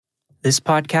This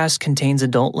podcast contains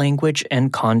adult language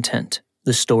and content.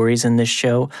 The stories in this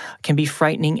show can be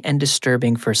frightening and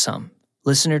disturbing for some.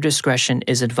 Listener discretion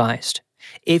is advised.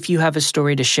 If you have a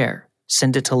story to share,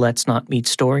 send it to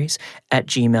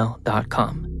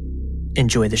letsnotmeetstories@gmail.com.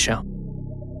 Enjoy the show.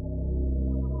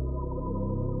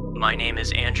 My name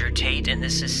is Andrew Tate, and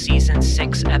this is Season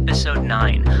 6, Episode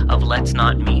 9 of Let's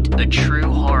Not Meet, a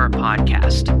true horror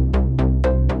podcast.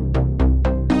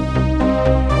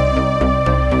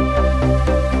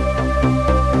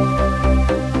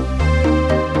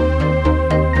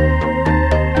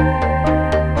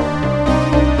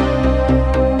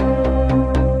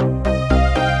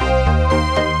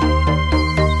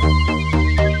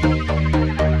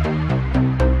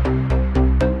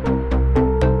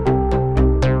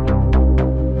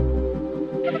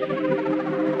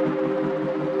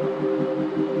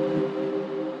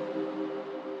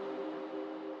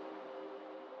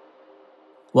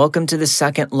 Welcome to the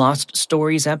second Lost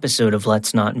Stories episode of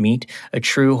Let's Not Meet, a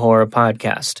true horror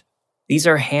podcast. These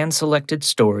are hand-selected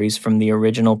stories from the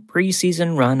original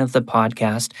preseason run of the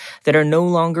podcast that are no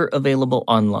longer available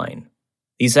online.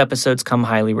 These episodes come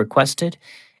highly requested,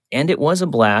 and it was a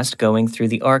blast going through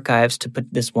the archives to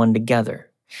put this one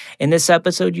together. In this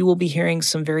episode, you will be hearing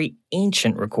some very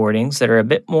ancient recordings that are a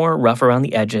bit more rough around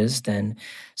the edges than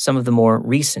some of the more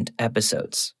recent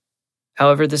episodes.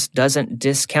 However, this doesn't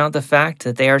discount the fact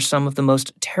that they are some of the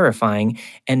most terrifying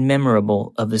and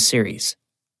memorable of the series.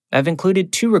 I've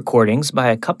included 2 recordings by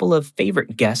a couple of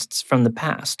favorite guests from the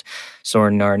past.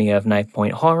 Soren Narnia of Knife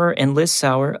Point Horror and Liz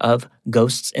Sauer of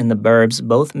Ghosts in the Burbs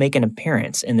both make an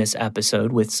appearance in this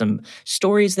episode with some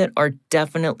stories that are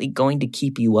definitely going to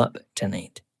keep you up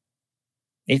tonight.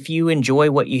 If you enjoy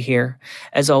what you hear,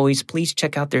 as always, please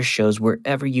check out their shows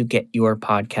wherever you get your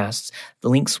podcasts. The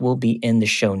links will be in the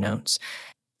show notes.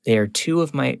 They are 2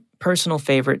 of my personal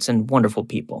favorites and wonderful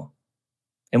people.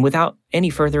 And without any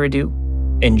further ado,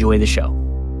 enjoy the show.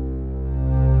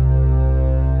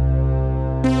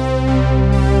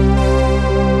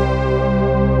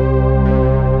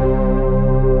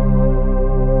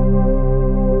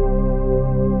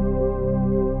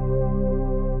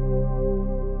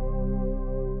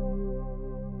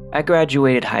 I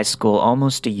graduated high school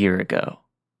almost a year ago.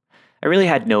 I really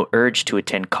had no urge to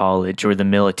attend college or the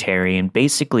military and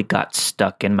basically got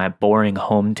stuck in my boring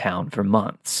hometown for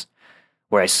months,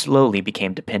 where I slowly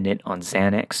became dependent on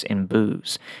Xanax and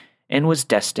booze and was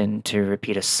destined to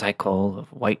repeat a cycle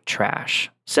of white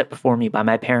trash set before me by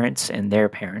my parents and their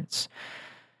parents.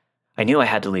 I knew I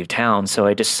had to leave town, so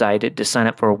I decided to sign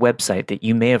up for a website that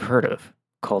you may have heard of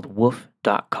called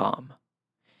Woof.com.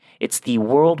 It's the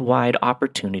worldwide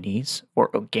opportunities for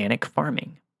organic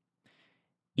farming.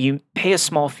 You pay a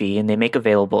small fee and they make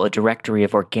available a directory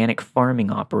of organic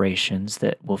farming operations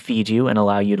that will feed you and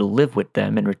allow you to live with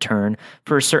them in return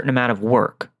for a certain amount of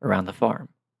work around the farm.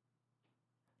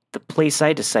 The place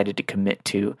I decided to commit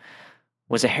to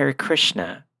was a Hare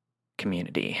Krishna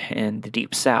community in the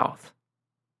Deep South.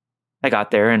 I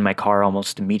got there and my car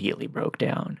almost immediately broke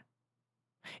down.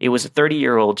 It was a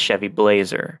 30-year-old Chevy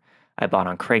Blazer I bought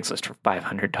on Craigslist for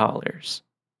 $500.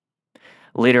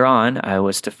 Later on, I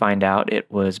was to find out it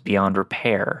was beyond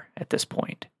repair at this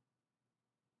point.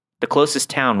 The closest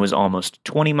town was almost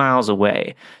 20 miles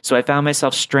away, so I found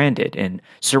myself stranded and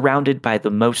surrounded by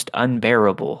the most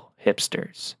unbearable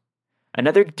hipsters.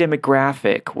 Another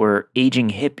demographic were aging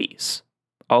hippies,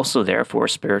 also there for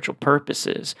spiritual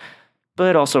purposes,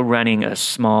 but also running a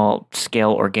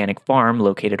small-scale organic farm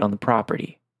located on the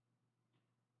property.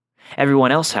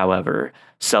 Everyone else, however,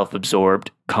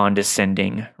 self-absorbed,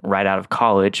 condescending, right out of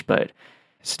college, but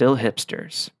still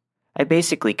hipsters. I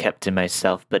basically kept to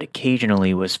myself, but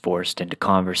occasionally was forced into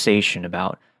conversation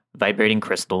about vibrating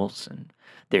crystals and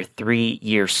their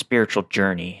 3-year spiritual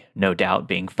journey, no doubt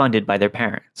being funded by their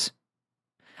parents.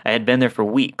 I had been there for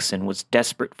weeks and was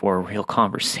desperate for a real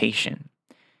conversation.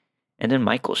 And then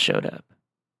Michael showed up.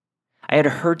 I had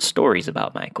heard stories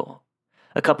about Michael.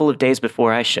 A couple of days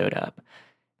before I showed up,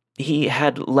 he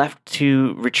had left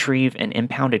to retrieve an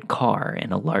impounded car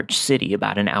in a large city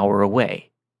about an hour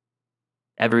away.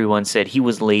 Everyone said he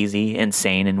was lazy,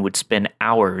 insane, and would spend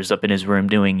hours up in his room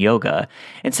doing yoga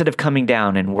instead of coming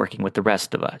down and working with the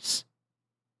rest of us.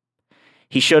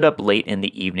 He showed up late in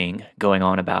the evening, going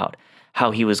on about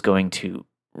how he was going to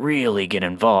really get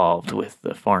involved with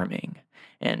the farming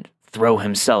and throw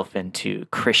himself into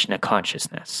Krishna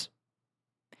consciousness.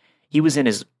 He was in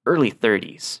his early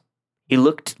 30s. He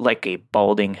looked like a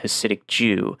balding Hasidic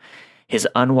Jew, his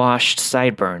unwashed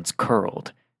sideburns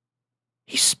curled.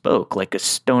 He spoke like a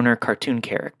stoner cartoon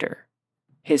character.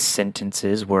 His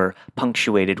sentences were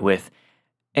punctuated with,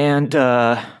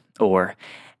 or,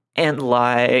 and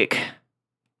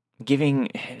giving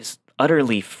his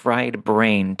utterly fried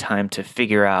brain time to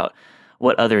figure out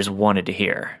what others wanted to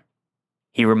hear.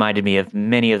 He reminded me of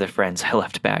many of the friends I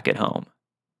left back at home.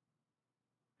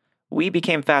 We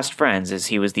became fast friends as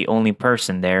he was the only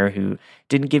person there who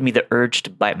didn't give me the urge to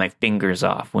bite my fingers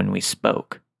off when we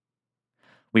spoke.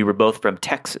 We were both from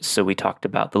Texas, so we talked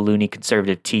about the loony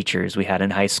conservative teachers we had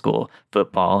in high school,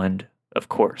 football, and, of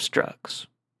course, drugs.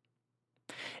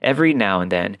 Every now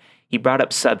and then, he brought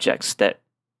up subjects that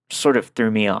sort of threw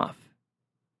me off.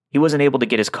 He wasn't able to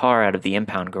get his car out of the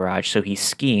impound garage, so he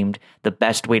schemed the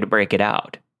best way to break it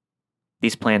out.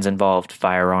 These plans involved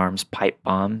firearms, pipe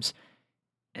bombs,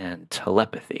 and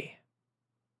telepathy.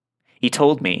 He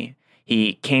told me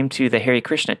he came to the Hare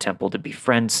Krishna temple to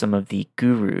befriend some of the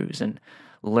gurus and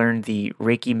learn the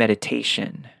Reiki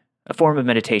meditation, a form of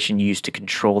meditation used to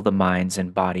control the minds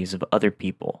and bodies of other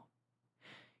people.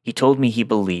 He told me he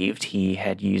believed he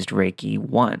had used Reiki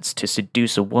once to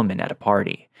seduce a woman at a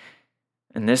party,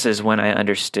 and this is when I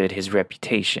understood his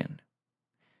reputation.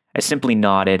 I simply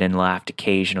nodded and laughed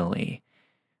occasionally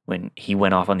when he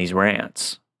went off on these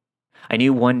rants. I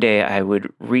knew one day I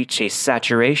would reach a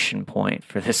saturation point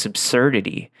for this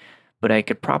absurdity, but I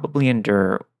could probably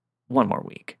endure one more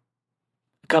week.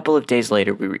 A couple of days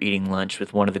later, we were eating lunch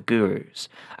with one of the gurus.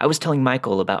 I was telling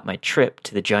Michael about my trip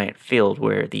to the giant field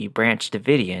where the Branch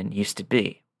Davidian used to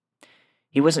be.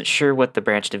 He wasn't sure what the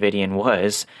Branch Davidian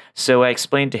was, so I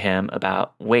explained to him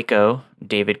about Waco,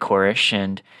 David Koresh,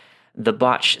 and the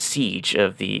botched siege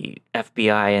of the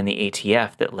FBI and the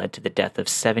ATF that led to the death of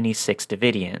 76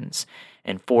 Davidians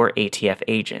and 4 ATF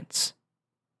agents.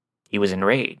 He was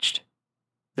enraged.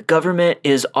 The government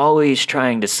is always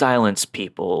trying to silence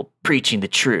people preaching the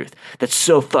truth. That's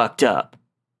so fucked up.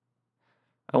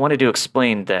 I wanted to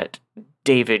explain that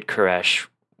David Koresh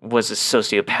was a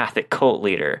sociopathic cult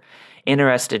leader,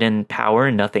 interested in power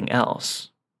and nothing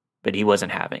else, but he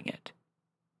wasn't having it.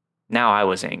 Now I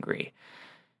was angry.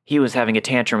 He was having a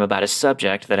tantrum about a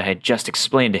subject that I had just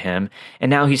explained to him, and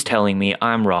now he's telling me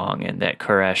I'm wrong and that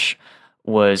Koresh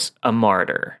was a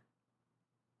martyr.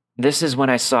 This is when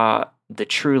I saw the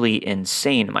truly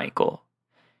insane Michael.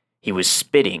 He was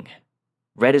spitting,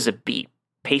 red as a beet,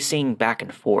 pacing back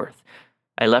and forth.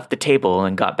 I left the table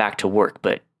and got back to work,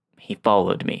 but he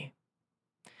followed me.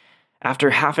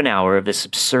 After half an hour of this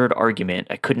absurd argument,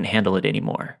 I couldn't handle it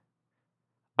anymore.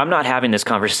 I'm not having this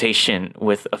conversation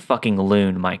with a fucking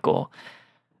loon, Michael.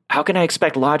 How can I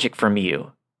expect logic from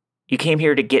you? You came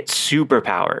here to get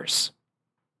superpowers.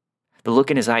 The look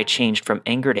in his eye changed from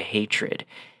anger to hatred.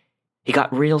 He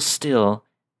got real still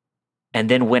and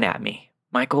then went at me.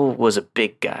 Michael was a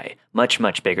big guy, much,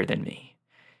 much bigger than me.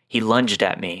 He lunged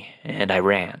at me, and I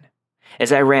ran.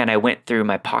 As I ran, I went through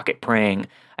my pocket praying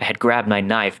I had grabbed my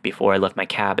knife before I left my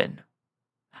cabin.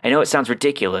 I know it sounds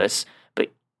ridiculous,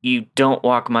 but you don't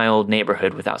walk my old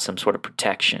neighborhood without some sort of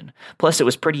protection. Plus, it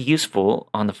was pretty useful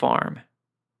on the farm.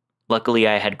 Luckily,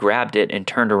 I had grabbed it and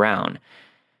turned around,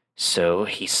 so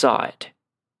he saw it.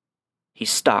 He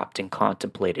stopped and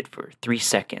contemplated for 3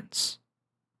 seconds.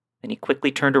 Then he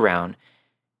quickly turned around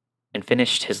and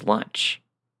finished his lunch.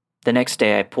 The next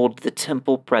day, I pulled the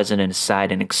temple president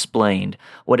aside and explained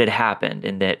what had happened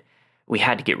and that we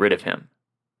had to get rid of him.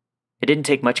 It didn't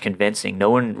take much convincing. No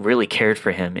one really cared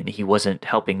for him, and he wasn't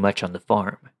helping much on the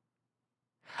farm.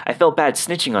 I felt bad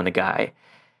snitching on the guy.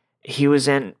 He was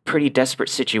in a pretty desperate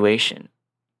situation.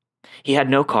 He had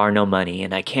no car, no money,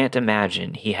 and I can't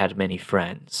imagine he had many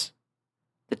friends.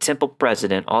 The temple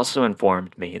president also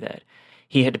informed me that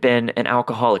he had been an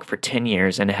alcoholic for 10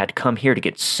 years and had come here to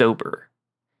get sober.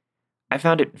 I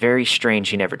found it very strange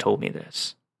he never told me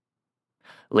this.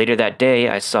 Later that day,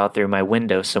 I saw through my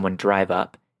window someone drive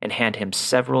up and hand him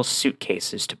several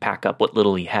suitcases to pack up what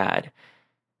little he had,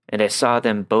 and I saw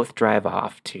them both drive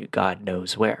off to God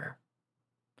knows where.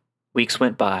 Weeks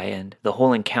went by, and the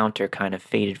whole encounter kind of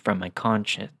faded from my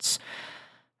conscience.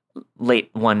 Late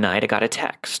one night, I got a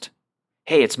text.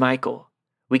 "Hey, it's Michael.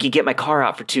 We can get my car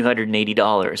out for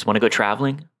 $280. Want to go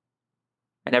traveling?"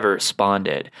 I never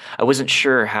responded. I wasn't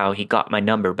sure how he got my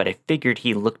number, but I figured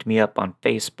he looked me up on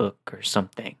Facebook or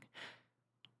something.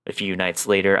 A few nights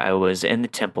later, I was in the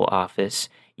temple office,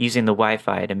 using the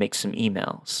Wi-Fi to make some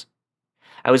emails.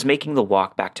 I was making the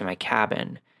walk back to my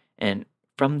cabin, and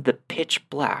from the pitch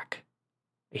black,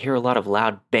 I hear a lot of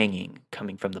loud banging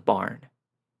coming from the barn.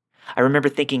 I remember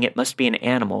thinking it must be an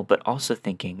animal, but also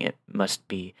thinking it must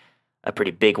be a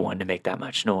pretty big one to make that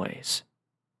much noise.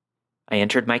 I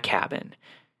entered my cabin.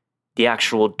 The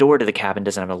actual door to the cabin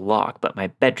doesn't have a lock, but my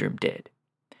bedroom did.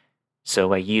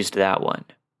 So I used that one.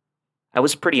 I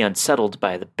was pretty unsettled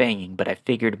by the banging, but I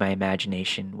figured my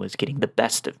imagination was getting the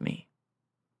best of me.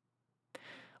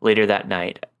 Later that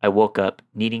night, I woke up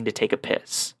needing to take a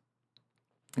piss.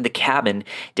 The cabin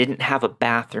didn't have a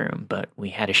bathroom, but we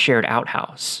had a shared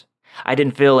outhouse. I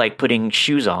didn't feel like putting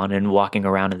shoes on and walking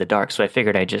around in the dark, so I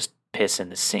figured I'd just piss in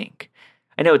the sink.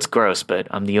 I know it's gross, but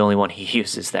I'm the only one who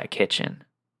uses that kitchen.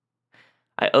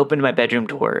 I opened my bedroom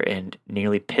door and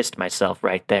nearly pissed myself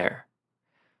right there.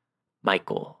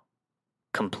 Michael,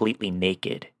 completely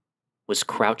naked, was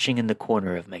crouching in the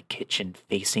corner of my kitchen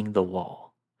facing the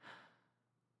wall.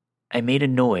 I made a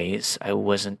noise I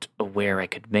wasn't aware I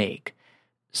could make.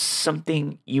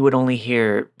 Something you would only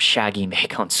hear Shaggy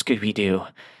make on Scooby-Doo.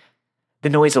 The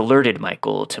noise alerted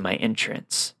Michael to my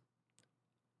entrance.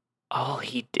 All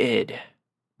he did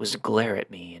was glare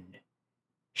at me and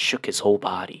shook his whole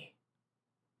body.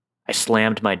 I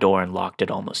slammed my door and locked it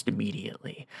almost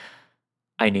immediately.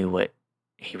 I knew what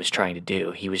he was trying to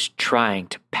do. He was trying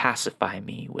to pacify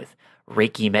me with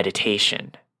Reiki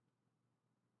meditation.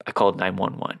 I called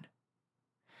 911.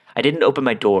 I didn't open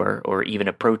my door or even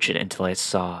approach it until I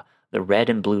saw the red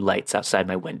and blue lights outside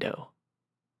my window.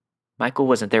 Michael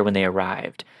wasn't there when they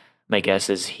arrived. My guess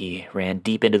is he ran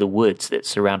deep into the woods that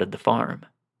surrounded the farm.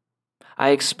 I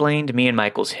explained me and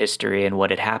Michael's history and what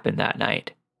had happened that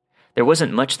night. There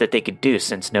wasn't much that they could do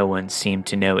since no one seemed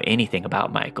to know anything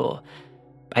about Michael.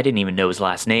 I didn't even know his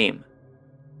last name.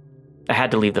 I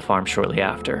had to leave the farm shortly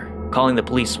after. Calling the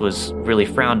police was really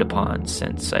frowned upon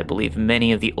since I believe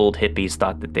many of the old hippies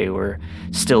thought that they were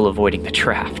still avoiding the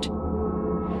draft.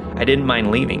 I didn't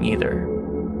mind leaving either.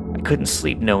 I couldn't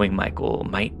sleep knowing Michael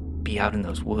might be out in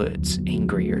those woods,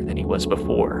 angrier than he was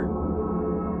before.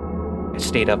 I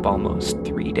stayed up almost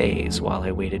 3 days while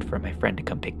I waited for my friend to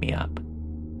come pick me up.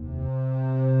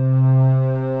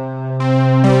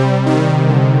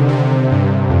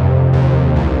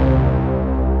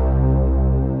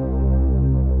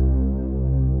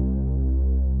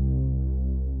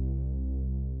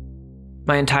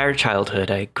 My entire childhood,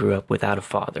 I grew up without a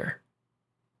father.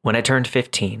 When I turned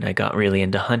 15, I got really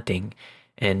into hunting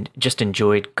and just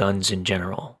enjoyed guns in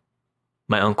general.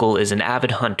 My uncle is an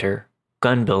avid hunter,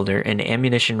 gun builder, and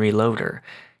ammunition reloader.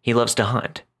 He loves to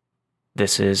hunt.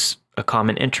 This is a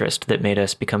common interest that made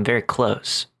us become very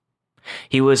close.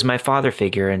 He was my father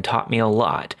figure and taught me a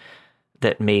lot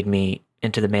that made me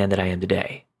into the man that I am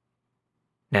today.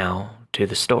 Now, to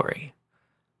the story.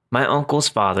 My uncle's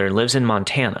father lives in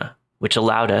Montana, which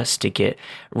allowed us to get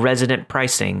resident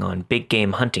pricing on big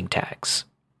game hunting tags.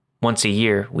 Once a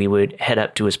year, we would head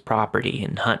up to his property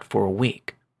and hunt for a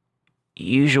week.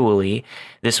 Usually,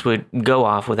 this would go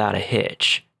off without a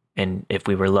hitch, and if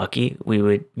we were lucky, we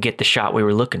would get the shot we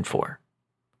were looking for.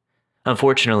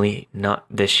 Unfortunately, not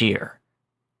this year.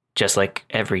 Just like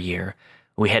every year,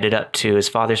 we headed up to his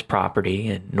father's property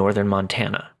in northern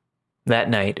Montana.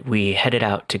 That night, we headed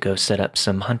out to go set up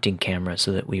some hunting cameras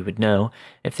so that we would know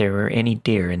if there were any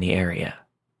deer in the area.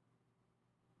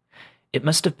 It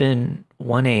must have been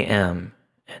 1 a.m.,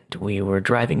 and we were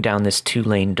driving down this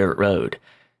 2-lane dirt road,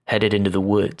 headed into the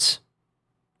woods.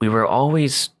 We were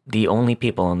always the only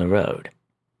people on the road,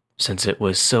 since it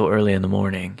was so early in the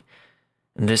morning.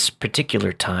 This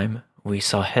particular time, we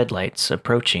saw headlights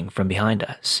approaching from behind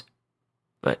us,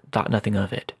 but thought nothing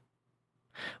of it.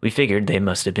 We figured they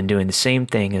must have been doing the same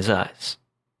thing as us.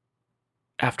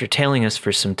 After tailing us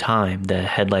for some time, the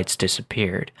headlights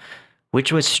disappeared,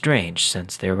 which was strange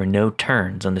since there were no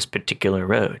turns on this particular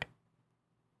road.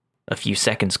 A few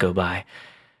seconds go by,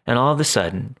 and all of a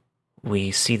sudden,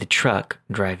 we see the truck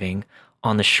driving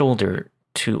on the shoulder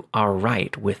to our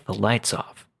right with the lights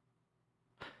off.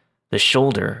 The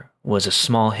shoulder was a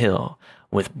small hill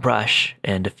with brush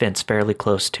and a fence fairly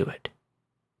close to it.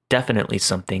 Definitely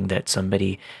something that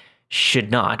somebody should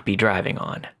not be driving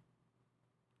on.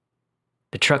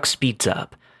 The truck speeds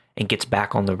up and gets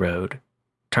back on the road,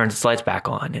 turns its lights back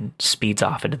on, and speeds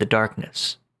off into the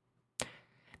darkness.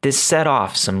 This set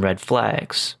off some red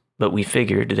flags, but we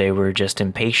figured they were just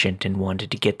impatient and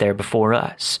wanted to get there before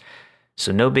us,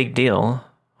 so no big deal,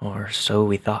 or so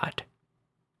we thought.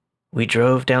 We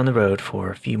drove down the road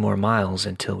for a few more miles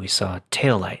until we saw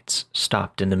taillights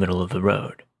stopped in the middle of the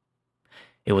road.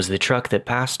 It was the truck that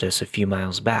passed us a few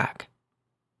miles back.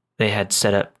 They had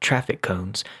set up traffic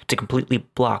cones to completely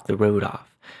block the road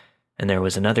off, and there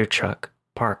was another truck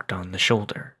parked on the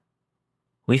shoulder.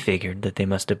 We figured that they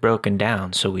must have broken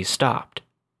down, so we stopped.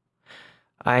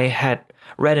 I had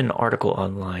read an article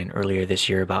online earlier this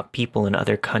year about people in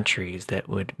other countries that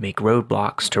would make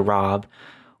roadblocks to rob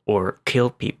or kill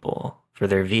people for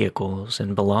their vehicles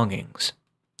and belongings.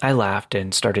 I laughed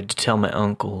and started to tell my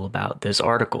uncle about this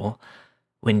article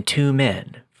when 2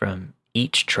 men from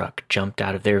each truck jumped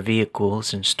out of their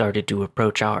vehicles and started to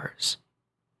approach ours.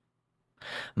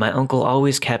 My uncle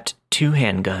always kept 2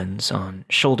 handguns on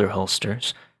shoulder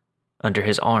holsters under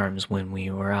his arms when we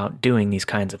were out doing these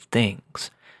kinds of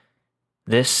things.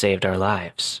 This saved our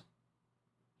lives.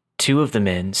 2 of the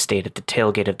men stayed at the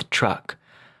tailgate of the truck,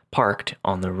 parked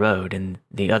on the road, and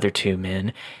the other 2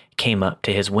 men came up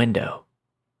to his window.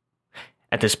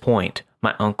 At this point,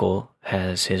 my uncle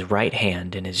has his right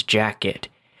hand in his jacket,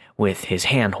 with his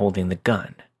hand holding the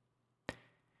gun.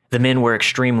 The men were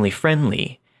extremely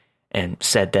friendly and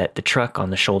said that the truck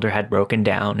on the shoulder had broken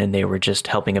down and they were just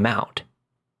helping him out.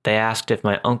 They asked if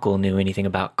my uncle knew anything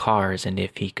about cars and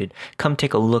if he could come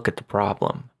take a look at the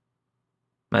problem.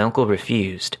 My uncle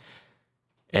refused,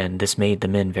 and this made the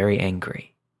men very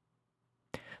angry.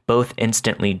 Both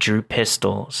instantly drew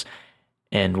pistols,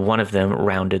 and one of them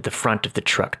rounded the front of the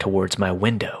truck towards my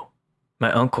window.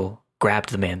 My uncle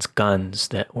grabbed the man's guns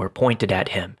that were pointed at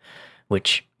him,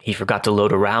 which he forgot to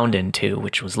load a round into,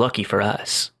 which was lucky for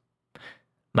us.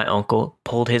 My uncle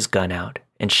pulled his gun out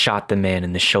and shot the man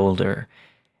in the shoulder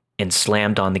and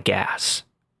slammed on the gas,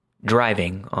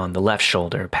 driving on the left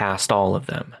shoulder past all of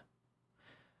them.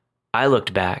 I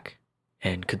looked back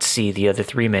and could see the other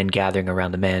 3 men gathering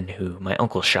around the man who my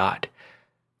uncle shot.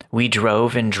 We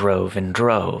drove and drove and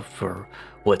drove for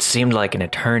what seemed like an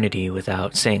eternity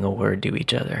without saying a word to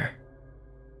each other.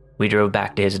 We drove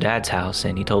back to his dad's house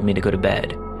and he told me to go to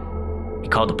bed. He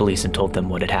called the police and told them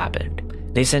what had happened.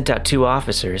 They sent out 2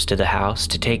 officers to the house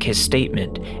to take his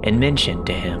statement and mentioned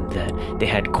to him that they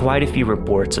had quite a few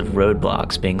reports of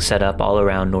roadblocks being set up all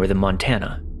around northern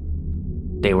Montana.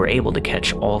 They were able to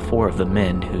catch all 4 of the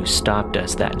men who stopped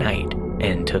us that night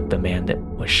and took the man that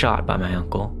was shot by my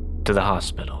uncle to the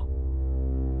hospital.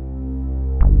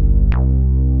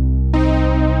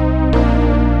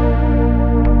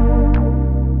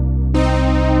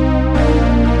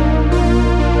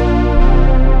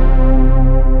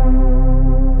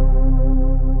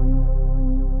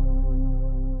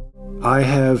 I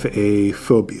have a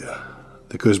phobia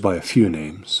that goes by a few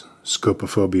names: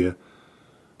 scopophobia,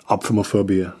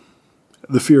 ophthalmophobia,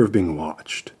 the fear of being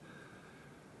watched.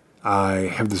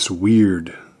 I have this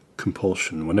weird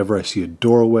compulsion whenever I see a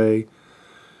doorway,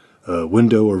 a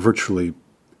window, or virtually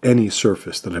any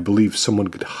surface that I believe someone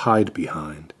could hide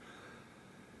behind.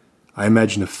 I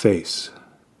imagine a face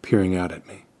peering out at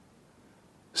me,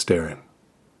 staring.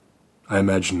 I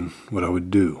imagine what I would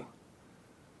do.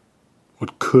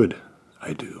 What could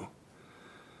I do?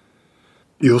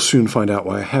 You'll soon find out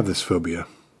why I have this phobia.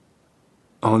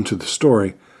 On to the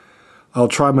story. I'll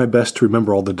try my best to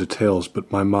remember all the details,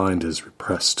 but my mind has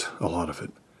repressed a lot of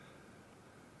it.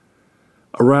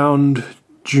 Around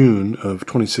June of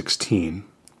 2016,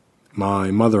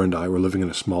 my mother and I were living in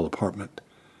a small apartment.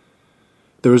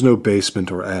 There was no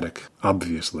basement or attic,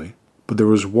 obviously, but there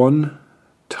was one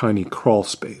tiny crawl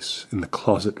space in the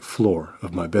closet floor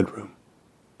of my bedroom.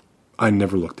 I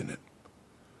never looked in it.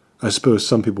 I suppose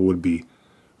some people would be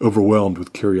overwhelmed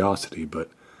with curiosity,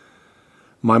 but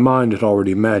my mind had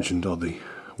already imagined all the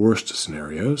worst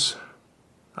scenarios.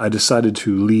 I decided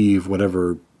to leave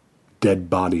whatever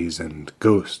dead bodies and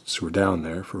ghosts were down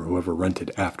there for whoever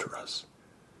rented after us.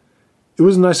 It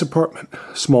was a nice apartment,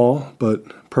 small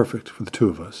but perfect for the 2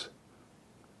 of us.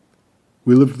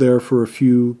 We lived there for a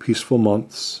few peaceful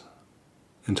months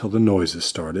until the noises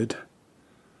started.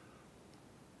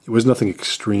 It was nothing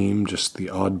extreme, just the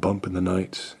odd bump in the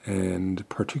night, and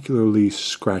particularly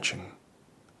scratching.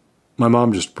 My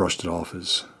mom just brushed it off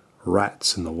as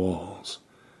rats in the walls.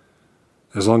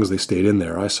 As long as they stayed in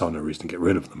there, I saw no reason to get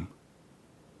rid of them.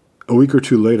 A week or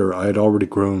 2 later, I had already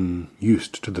grown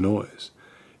used to the noise.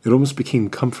 It almost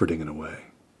became comforting in a way.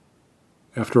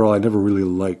 After all, I never really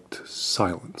liked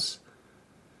silence.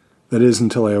 That is,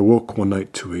 until I awoke one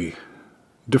night to a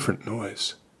different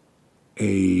noise.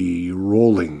 A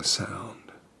rolling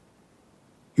sound,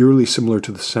 eerily similar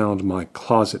to the sound my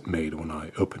closet made when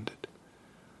I opened it.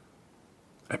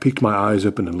 I peeked my eyes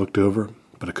open and looked over,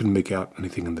 but I couldn't make out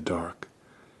anything in the dark.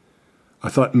 I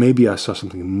thought maybe I saw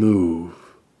something move,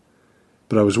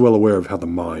 but I was well aware of how the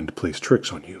mind plays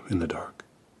tricks on you in the dark.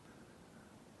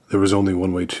 There was only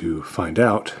one way to find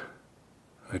out.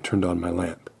 I turned on my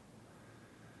lamp.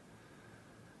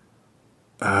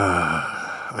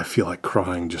 I feel like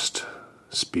crying just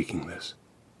speaking this.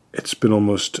 It's been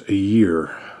almost a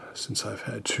year since I've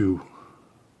had to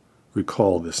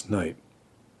recall this night.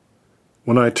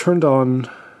 When I turned on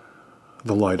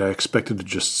the light, I expected to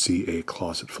just see a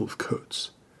closet full of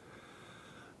coats.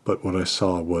 But what I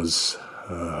saw was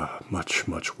much,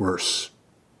 much worse.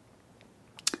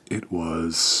 It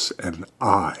was an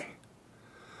eye.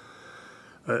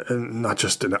 not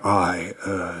just an eye,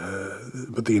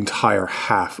 but the entire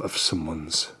half of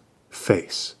someone's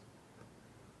face,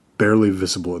 barely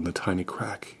visible in the tiny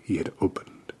crack he had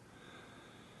opened.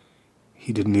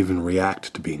 He didn't even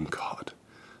react to being caught.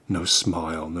 No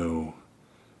smile, no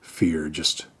fear,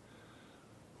 just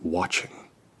watching.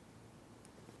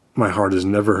 My heart has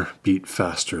never beat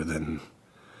faster than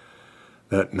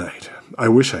that night. I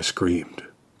wish I screamed,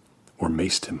 or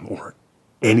maced him, or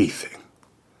anything.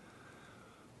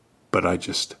 But I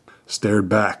just stared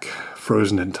back,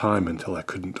 frozen in time until I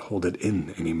couldn't hold it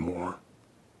in anymore.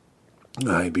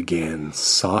 I began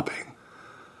sobbing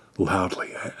loudly.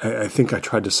 I think I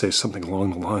tried to say something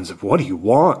along the lines of, "What do you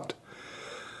want?"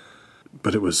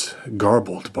 But it was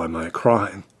garbled by my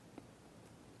crying.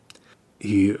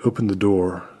 He opened the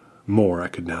door more. I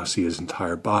could now see his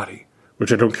entire body,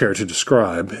 which I don't care to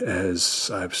describe, as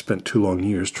I've spent 2 long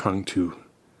years trying to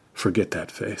forget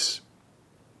that face.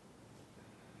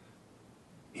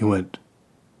 He went,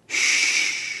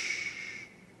 "Shh."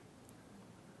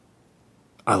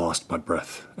 I lost my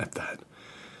breath at that.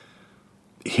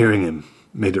 Hearing him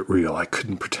made it real. I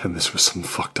couldn't pretend this was some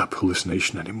fucked up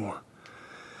hallucination anymore.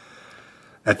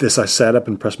 At this, I sat up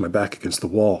and pressed my back against the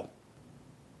wall.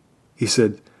 He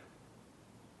said,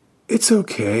 "It's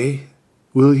okay,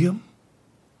 William."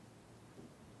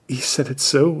 He said it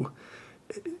so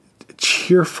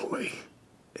cheerfully.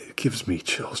 It gives me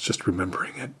chills just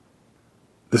remembering it.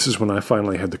 This is when I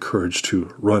finally had the courage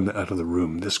to run out of the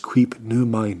room. This creep knew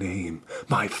my name.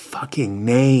 My fucking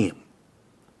name.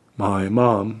 My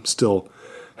mom, still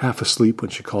half asleep when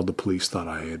she called the police, thought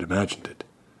I had imagined it.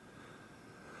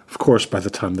 Of course, by the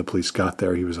time the police got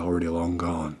there, he was already long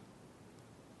gone.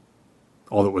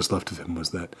 All that was left of him was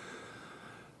that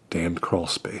damned crawl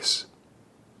space.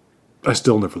 I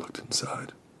still never looked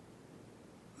inside.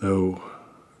 Though,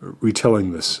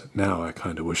 retelling this now, I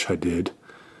kind of wish I did.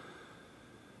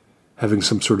 Having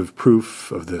some sort of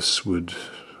proof of this would,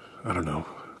 I don't know,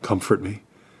 comfort me.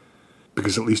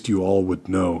 Because at least you all would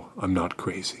know I'm not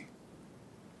crazy.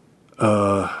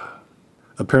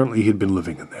 Apparently he'd been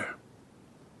living in there.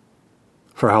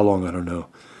 For how long, I don't know.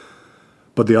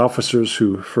 But the officers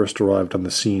who first arrived on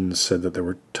the scene said that there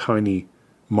were tiny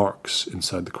marks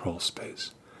inside the crawl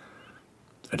space.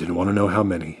 I didn't want to know how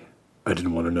many. I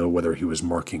didn't want to know whether he was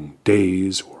marking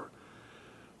days or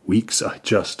weeks. I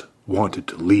just wanted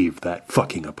to leave that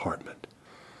fucking apartment.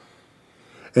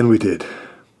 And we did.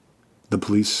 The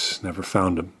police never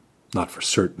found him, not for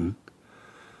certain.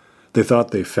 They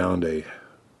thought they found a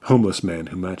homeless man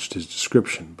who matched his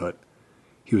description, but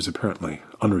he was apparently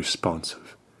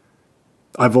unresponsive.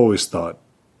 I've always thought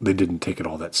they didn't take it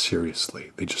all that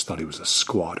seriously. They just thought he was a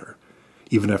squatter,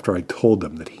 even after I told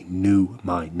them that he knew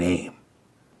my name.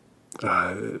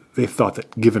 They thought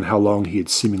that given how long he had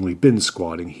seemingly been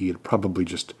squatting, he had probably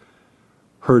just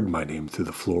heard my name through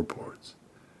the floorboards.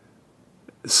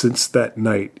 Since that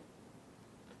night,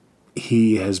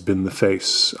 he has been the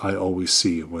face I always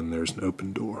see when there's an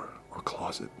open door or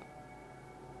closet.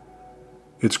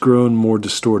 It's grown more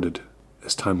distorted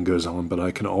as time goes on, but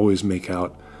I can always make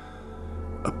out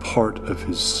a part of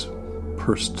his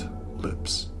pursed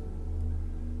lips,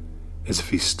 as if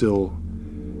he's still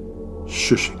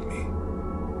shushing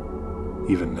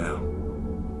me, even now.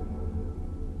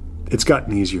 It's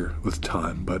gotten easier with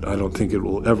time, but I don't think it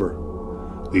will ever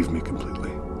leave me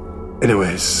completely.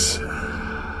 Anyways,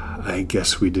 I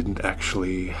guess we didn't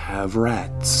actually have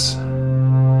rats.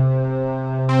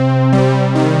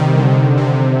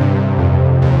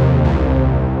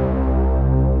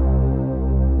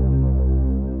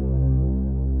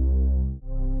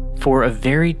 For a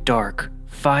very dark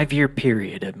 5-year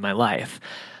period of my life,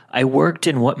 I worked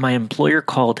in what my employer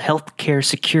called healthcare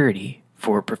security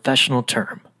for a professional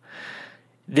term.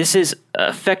 This is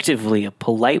effectively a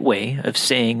polite way of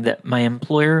saying that my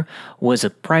employer was a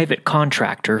private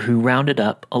contractor who rounded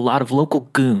up a lot of local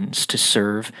goons to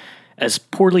serve as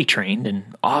poorly trained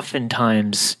and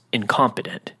oftentimes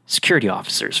incompetent security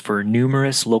officers for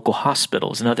numerous local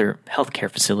hospitals and other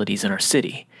healthcare facilities in our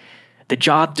city. The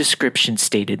job description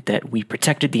stated that we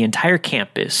protected the entire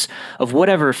campus of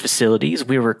whatever facilities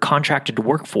we were contracted to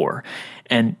work for,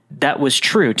 and that was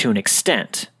true to an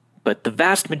extent. But the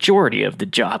vast majority of the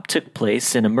job took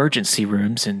place in emergency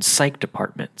rooms and psych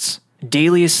departments.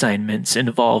 Daily assignments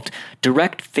involved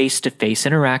direct face-to-face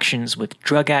interactions with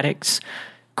drug addicts,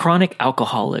 chronic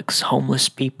alcoholics, homeless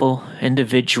people,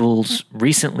 individuals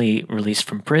recently released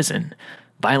from prison,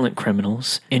 violent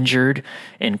criminals, injured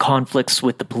in conflicts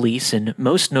with the police, and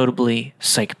most notably,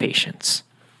 psych patients.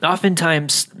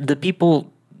 Oftentimes, the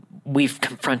people we've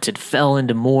confronted fell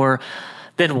into more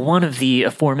than one of the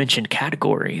aforementioned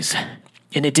categories.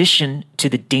 In addition to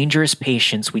the dangerous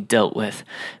patients we dealt with,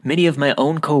 many of my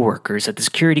own coworkers at the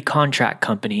security contract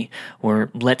company were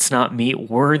let's not meet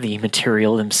worthy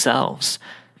material themselves.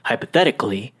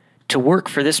 Hypothetically, to work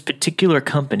for this particular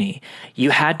company, you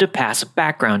had to pass a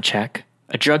background check,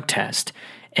 a drug test,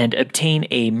 and obtain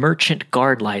a merchant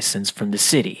guard license from the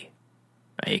city.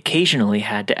 I occasionally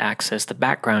had to access the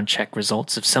background check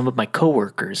results of some of my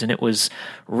coworkers, and it was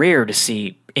rare to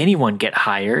see anyone get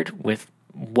hired with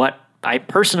what I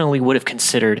personally would have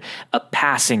considered a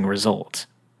passing result.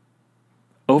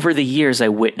 Over the years, I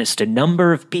witnessed a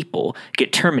number of people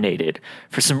get terminated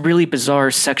for some really bizarre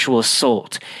sexual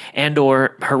assault and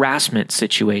or harassment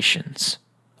situations,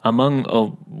 among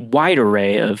a wide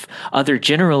array of other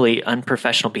generally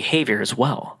unprofessional behavior as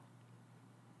well.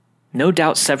 No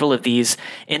doubt several of these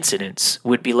incidents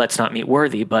would be let's not meet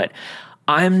worthy, but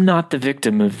I'm not the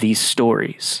victim of these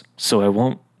stories, so I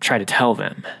won't try to tell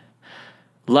them.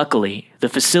 Luckily, the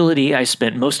facility I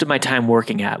spent most of my time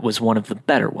working at was one of the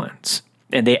better ones,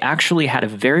 and they actually had a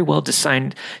very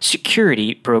well-designed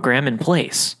security program in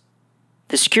place.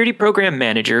 The security program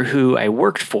manager who I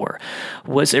worked for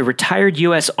was a retired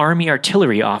U.S. Army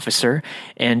artillery officer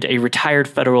and a retired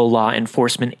federal law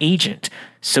enforcement agent,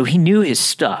 so he knew his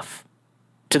stuff.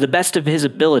 To the best of his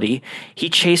ability, he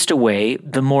chased away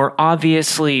the more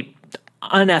obviously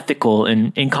unethical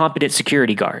and incompetent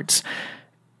security guards,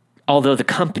 although the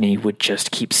company would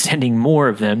just keep sending more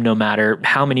of them no matter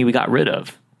how many we got rid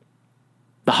of.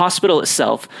 The hospital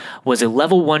itself was a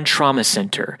level 1 trauma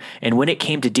center, and when it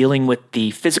came to dealing with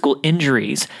the physical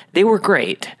injuries, they were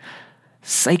great.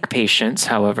 Psych patients,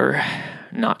 however,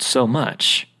 not so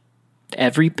much.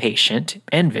 Every patient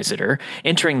and visitor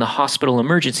entering the hospital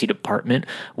emergency department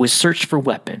was searched for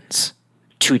weapons.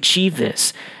 To achieve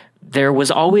this, there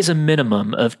was always a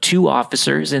minimum of 2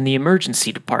 officers in the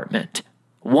emergency department.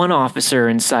 One officer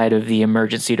inside of the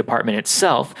emergency department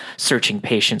itself searching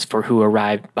patients for who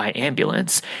arrived by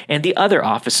ambulance, and the other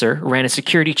officer ran a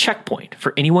security checkpoint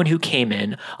for anyone who came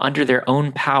in under their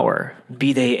own power,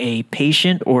 be they a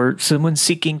patient or someone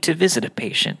seeking to visit a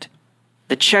patient.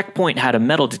 The checkpoint had a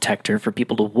metal detector for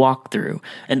people to walk through,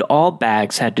 and all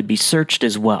bags had to be searched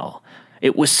as well.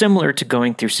 It was similar to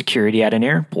going through security at an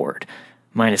airport,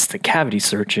 minus the cavity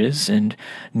searches and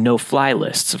no-fly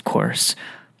lists, of course.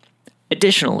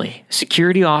 Additionally,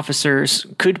 security officers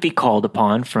could be called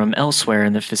upon from elsewhere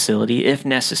in the facility if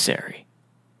necessary.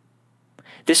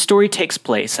 This story takes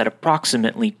place at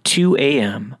approximately 2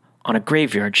 a.m. on a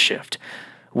graveyard shift,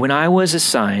 when I was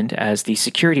assigned as the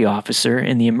security officer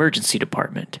in the emergency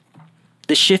department.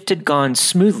 The shift had gone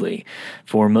smoothly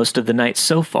for most of the night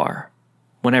so far,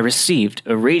 when I received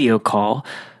a radio call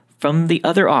from the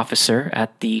other officer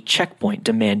at the checkpoint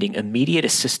demanding immediate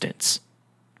assistance.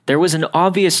 There was an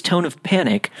obvious tone of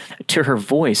panic to her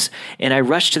voice, and I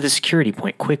rushed to the security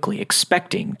point quickly,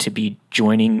 expecting to be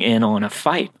joining in on a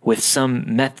fight with some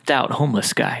methed-out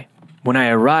homeless guy. When I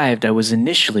arrived, I was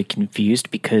initially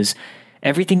confused because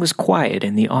everything was quiet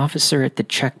and the officer at the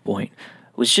checkpoint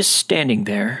was just standing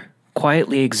there,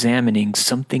 quietly examining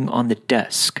something on the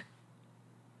desk.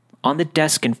 On the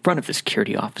desk in front of the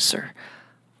security officer,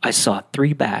 I saw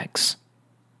 3 bags,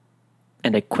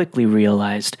 and I quickly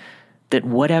realized that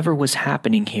whatever was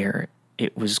happening here,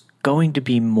 it was going to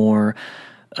be more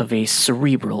of a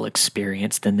cerebral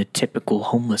experience than the typical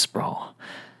homeless brawl.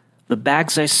 The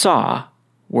bags I saw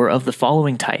were of the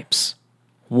following types.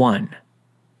 1.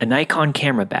 A Nikon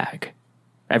camera bag.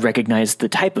 I recognized the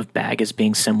type of bag as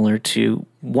being similar to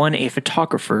one a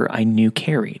photographer I knew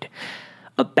carried.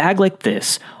 A bag like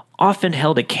this often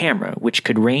held a camera which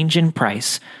could range in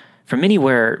price from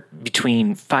anywhere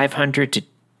between $500 to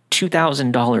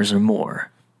 $2,000 or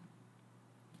more.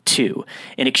 2.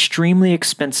 An extremely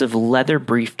expensive leather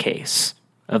briefcase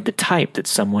of the type that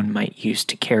someone might use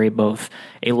to carry both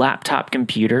a laptop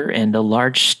computer and a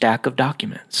large stack of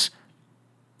documents.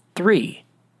 3.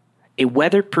 A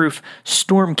weatherproof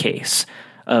storm case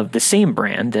of the same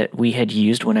brand that we had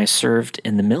used when I served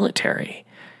in the military.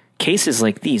 Cases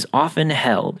like these often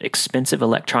held expensive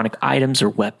electronic items or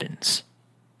weapons.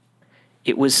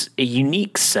 It was a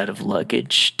unique set of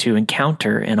luggage to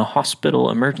encounter in a hospital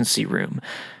emergency room,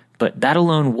 but that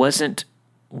alone wasn't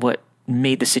what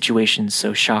made the situation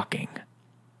so shocking.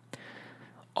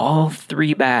 All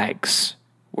 3 bags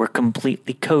were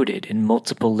completely coated in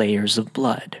multiple layers of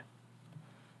blood.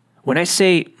 When I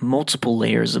say multiple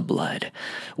layers of blood,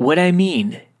 what I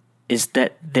mean is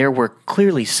that there were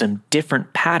clearly some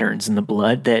different patterns in the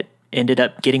blood that ended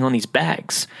up getting on these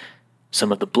bags.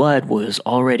 Some of the blood was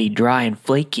already dry and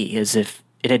flaky, as if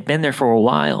it had been there for a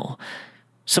while.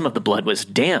 Some of the blood was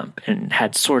damp and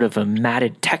had sort of a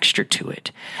matted texture to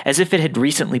it, as if it had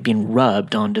recently been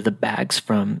rubbed onto the bags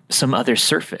from some other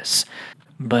surface.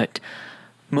 But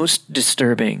most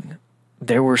disturbing,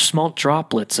 there were small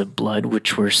droplets of blood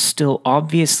which were still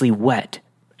obviously wet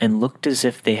and looked as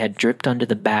if they had dripped onto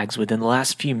the bags within the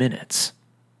last few minutes.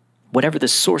 Whatever the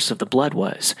source of the blood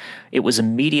was, it was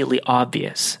immediately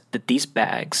obvious that these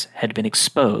bags had been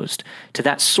exposed to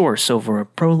that source over a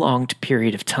prolonged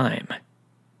period of time.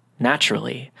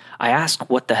 Naturally, I asked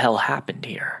what the hell happened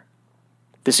here.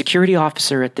 The security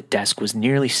officer at the desk was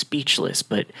nearly speechless,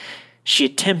 but she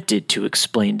attempted to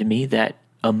explain to me that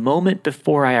a moment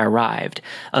before I arrived,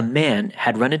 a man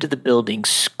had run into the building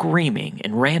screaming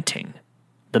and ranting.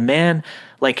 The man,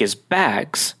 like his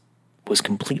bags, was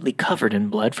completely covered in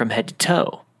blood from head to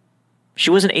toe.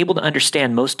 She wasn't able to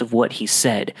understand most of what he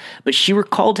said, but she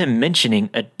recalled him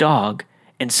mentioning a dog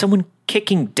and someone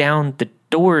kicking down the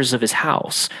doors of his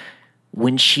house.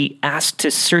 When she asked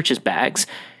to search his bags,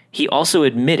 he also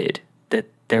admitted that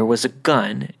there was a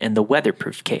gun in the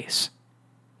weatherproof case.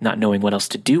 Not knowing what else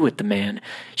to do with the man,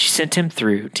 she sent him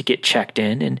through to get checked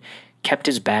in and kept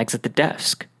his bags at the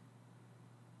desk.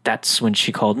 That's when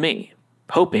she called me,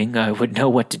 hoping I would know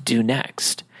what to do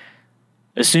next.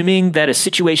 Assuming that a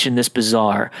situation this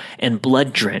bizarre and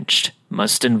blood-drenched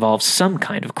must involve some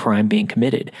kind of crime being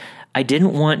committed, I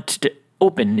didn't want to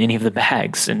open any of the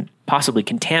bags and possibly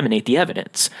contaminate the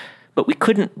evidence. But we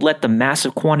couldn't let the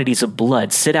massive quantities of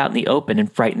blood sit out in the open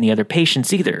and frighten the other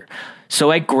patients either.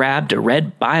 So I grabbed a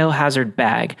red biohazard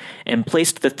bag and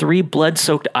placed the 3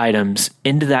 blood-soaked items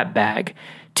into that bag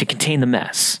to contain the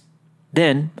mess.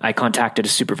 Then I contacted a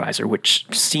supervisor, which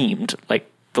seemed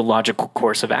like the logical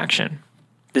course of action.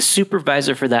 The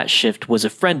supervisor for that shift was a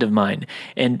friend of mine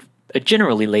and a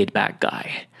generally laid-back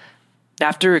guy.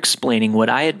 After explaining what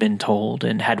I had been told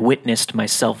and had witnessed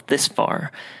myself this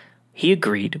far, he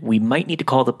agreed we might need to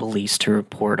call the police to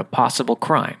report a possible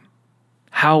crime.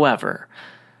 However,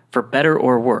 for better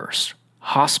or worse,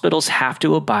 hospitals have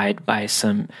to abide by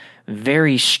some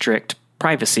very strict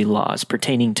privacy laws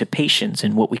pertaining to patients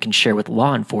and what we can share with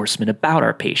law enforcement about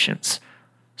our patients.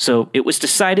 So it was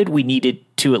decided we needed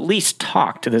to at least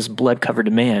talk to this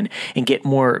blood-covered man and get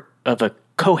more of a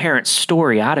coherent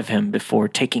story out of him before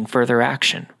taking further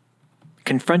action.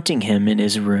 Confronting him in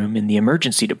his room in the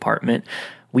emergency department,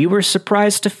 we were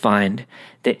surprised to find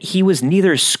that he was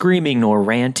neither screaming nor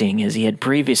ranting as he had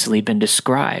previously been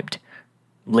described.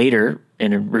 Later,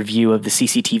 in a review of the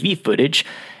CCTV footage,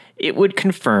 it would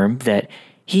confirm that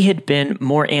he had been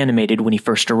more animated when he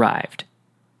first arrived.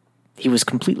 He was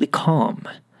completely calm.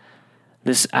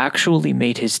 This actually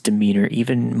made his demeanor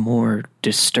even more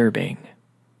disturbing,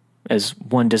 as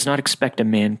one does not expect a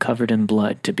man covered in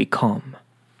blood to be calm.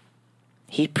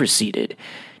 He proceeded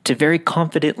to very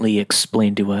confidently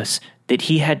explain to us that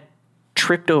he had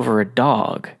tripped over a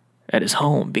dog at his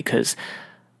home because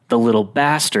the little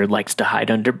bastard likes to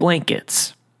hide under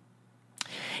blankets.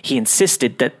 He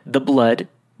insisted that the blood,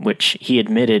 which he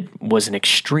admitted was an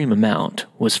extreme amount,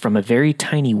 was from a very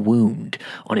tiny wound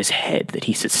on his head that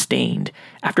he sustained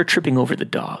after tripping over the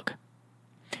dog.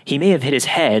 He may have hit his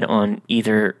head on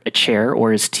either a chair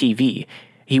or his TV.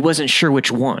 He wasn't sure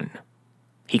which one.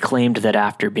 He claimed that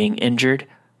after being injured,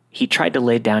 he tried to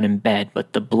lay down in bed,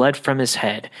 but the blood from his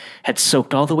head had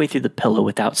soaked all the way through the pillow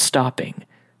without stopping,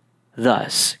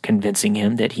 thus convincing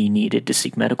him that he needed to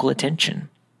seek medical attention.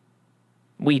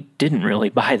 We didn't really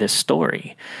buy this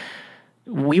story.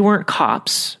 We weren't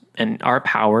cops, and our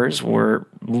powers were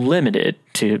limited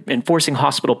to enforcing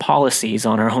hospital policies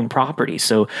on our own property,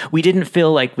 so we didn't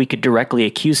feel like we could directly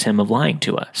accuse him of lying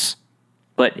to us.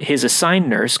 But his assigned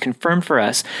nurse confirmed for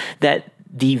us that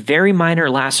the very minor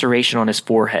laceration on his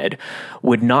forehead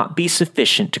would not be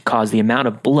sufficient to cause the amount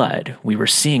of blood we were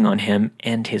seeing on him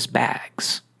and his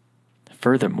bags.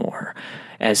 Furthermore,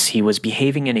 as he was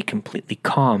behaving in a completely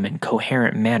calm and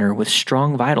coherent manner with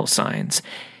strong vital signs,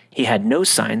 he had no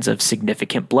signs of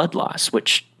significant blood loss,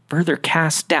 which further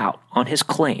cast doubt on his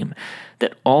claim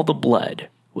that all the blood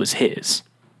was his.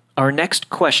 Our next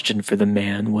question for the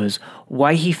man was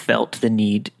why he felt the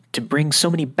need to bring so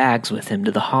many bags with him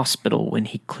to the hospital when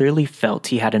he clearly felt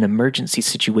he had an emergency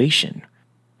situation.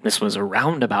 This was a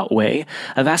roundabout way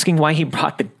of asking why he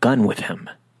brought the gun with him.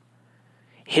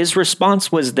 His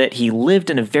response was that he lived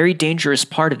in a very dangerous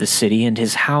part of the city and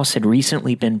his house had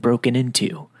recently been broken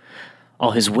into.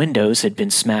 All his windows had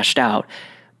been smashed out,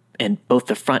 and both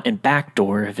the front and back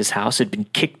door of his house had been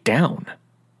kicked down.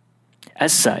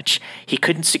 As such, he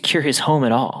couldn't secure his home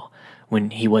at all when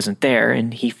he wasn't there,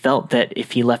 and he felt that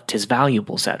if he left his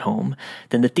valuables at home,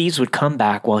 then the thieves would come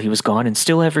back while he was gone and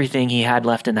steal everything he had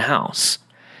left in the house.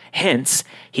 Hence,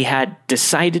 he had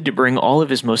decided to bring all of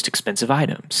his most expensive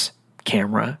items,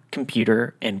 camera,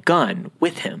 computer, and gun,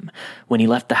 with him when he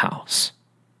left the house.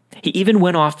 He even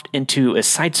went off into a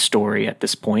side story at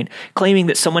this point, claiming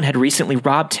that someone had recently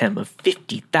robbed him of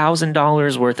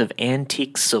 $50,000 worth of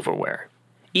antique silverware.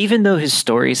 Even though his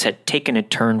stories had taken a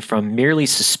turn from merely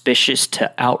suspicious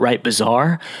to outright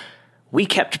bizarre, we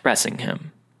kept pressing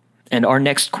him. And our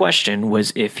next question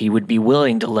was if he would be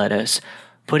willing to let us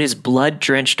put his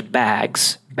blood-drenched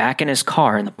bags back in his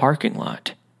car in the parking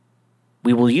lot.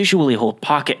 We will usually hold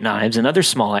pocket knives and other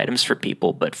small items for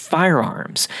people, but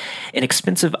firearms and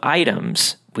expensive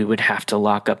items we would have to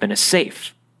lock up in a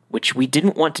safe, which we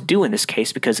didn't want to do in this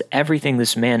case because everything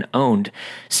this man owned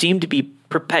seemed to be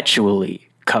perpetually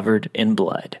covered in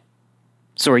blood.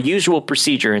 So our usual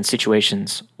procedure in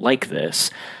situations like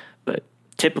this, but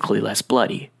typically less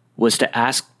bloody, was to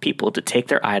ask people to take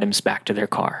their items back to their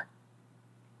car.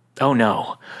 Oh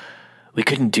no, we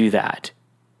couldn't do that,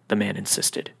 the man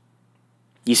insisted.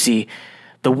 You see,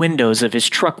 the windows of his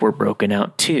truck were broken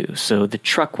out too, so the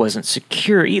truck wasn't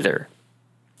secure either.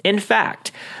 In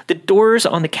fact, the doors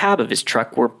on the cab of his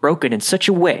truck were broken in such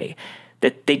a way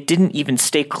that they didn't even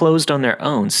stay closed on their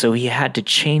own, so he had to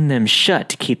chain them shut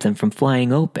to keep them from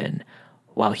flying open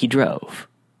while he drove.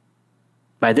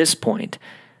 By this point,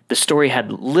 the story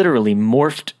had literally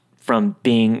morphed from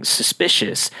being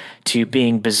suspicious to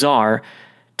being bizarre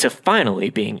to finally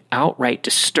being outright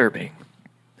disturbing.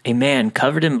 A man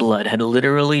covered in blood had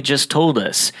literally just told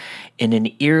us in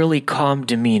an eerily calm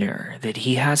demeanor that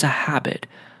he has a habit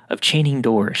of chaining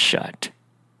doors shut.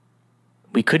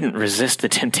 We couldn't resist the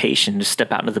temptation to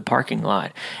step out into the parking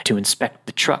lot to inspect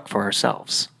the truck for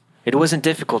ourselves. It wasn't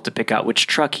difficult to pick out which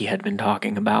truck he had been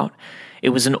talking about. It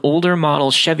was an older model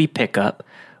Chevy pickup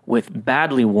with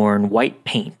badly worn white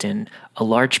paint and a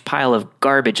large pile of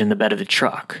garbage in the bed of the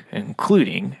truck,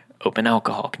 including open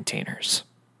alcohol containers.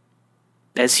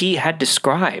 As he had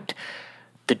described,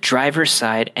 the driver's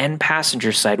side and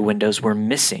passenger side windows were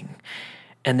missing,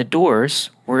 and the doors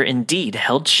were indeed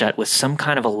held shut with some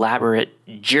kind of elaborate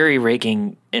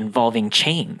jury-rigging involving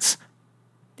chains.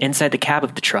 Inside the cab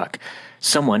of the truck,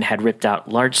 someone had ripped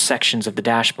out large sections of the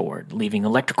dashboard, leaving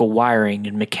electrical wiring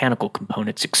and mechanical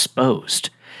components exposed.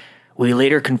 We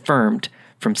later confirmed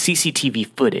from CCTV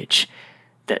footage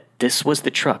that this was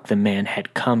the truck the man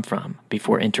had come from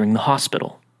before entering the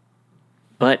hospital.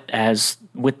 But as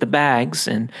with the bags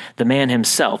and the man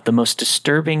himself, the most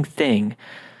disturbing thing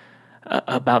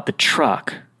about the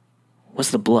truck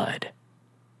was the blood.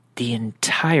 The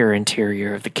entire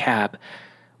interior of the cab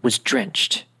was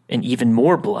drenched in even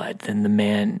more blood than the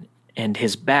man and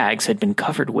his bags had been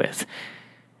covered with.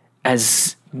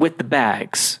 As with the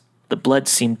bags, the blood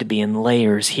seemed to be in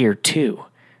layers here too.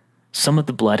 Some of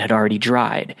the blood had already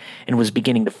dried and was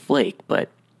beginning to flake, but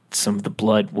some of the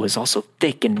blood was also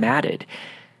thick and matted,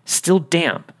 still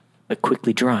damp, but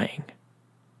quickly drying.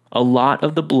 A lot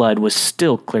of the blood was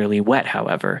still clearly wet,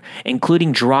 however,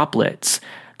 including droplets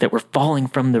that were falling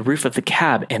from the roof of the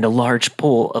cab and a large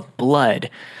pool of blood,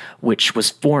 which was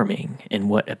forming in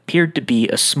what appeared to be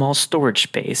a small storage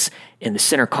space in the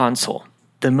center console.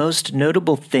 The most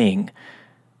notable thing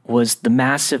was the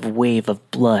massive wave of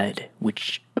blood,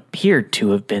 which appeared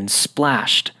to have been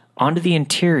splashed onto the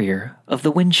interior of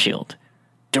the windshield,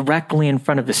 directly in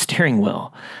front of the steering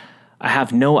wheel. I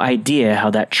have no idea how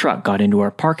that truck got into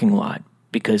our parking lot,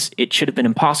 because it should have been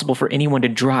impossible for anyone to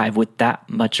drive with that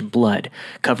much blood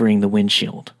covering the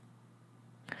windshield.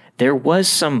 There was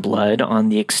some blood on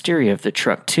the exterior of the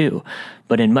truck too,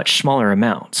 but in much smaller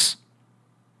amounts.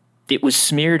 It was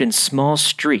smeared in small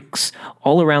streaks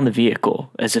all around the vehicle,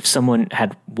 as if someone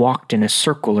had walked in a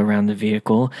circle around the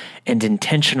vehicle and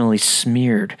intentionally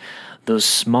smeared those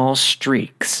small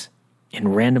streaks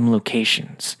in random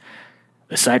locations.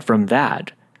 Aside from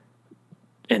that,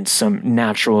 and some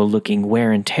natural-looking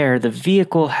wear and tear, the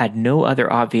vehicle had no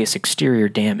other obvious exterior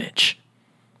damage.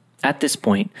 At this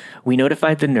point, we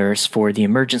notified the nurse for the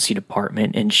emergency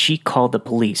department, and she called the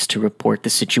police to report the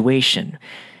situation.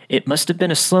 It must have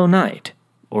been a slow night,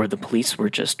 or the police were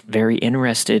just very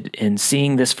interested in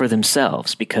seeing this for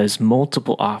themselves, because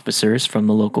multiple officers from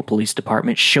the local police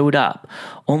department showed up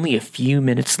only a few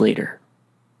minutes later.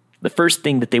 The first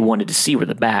thing that they wanted to see were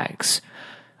the bags.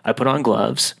 I put on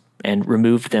gloves and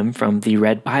removed them from the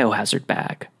red biohazard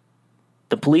bag.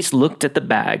 The police looked at the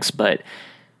bags, but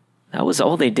that was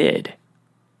all they did.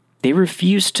 They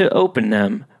refused to open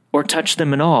them or touch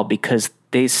them at all because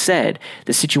they said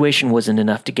the situation wasn't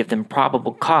enough to give them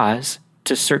probable cause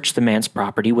to search the man's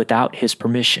property without his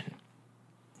permission.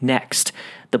 Next,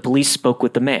 the police spoke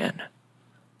with the man.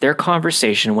 Their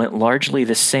conversation went largely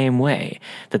the same way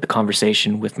that the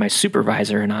conversation with my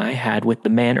supervisor and I had with the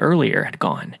man earlier had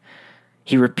gone.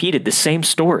 He repeated the same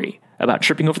story about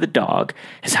tripping over the dog,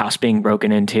 his house being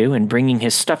broken into, and bringing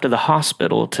his stuff to the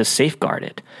hospital to safeguard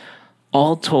it.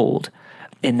 All told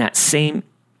in that same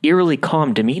eerily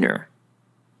calm demeanor.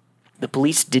 The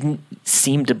police didn't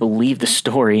seem to believe the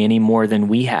story any more than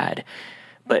we had,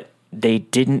 but they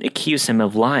didn't accuse him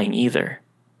of lying either.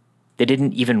 They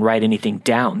didn't even write anything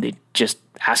down. They just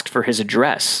asked for his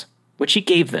address, which he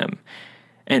gave them.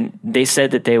 And they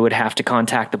said that they would have to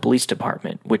contact the police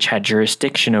department, which had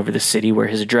jurisdiction over the city where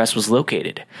his address was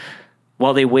located.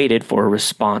 While they waited for a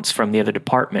response from the other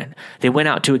department, they went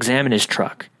out to examine his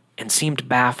truck and seemed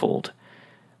baffled.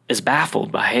 As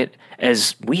baffled by it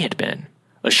as we had been.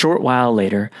 A short while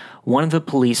later, one of the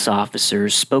police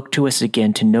officers spoke to us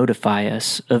again to notify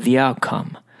us of the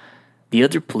outcome. The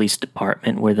other police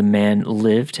department where the man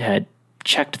lived had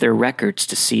checked their records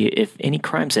to see if any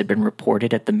crimes had been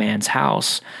reported at the man's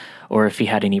house or if he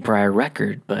had any prior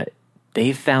record, but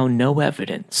they found no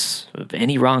evidence of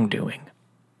any wrongdoing.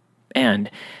 And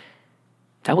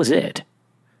that was it.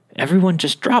 Everyone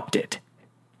just dropped it.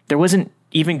 There wasn't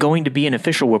even going to be an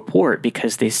official report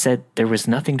because they said there was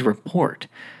nothing to report.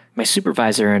 My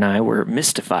supervisor and I were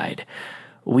mystified.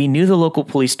 We knew the local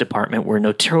police department were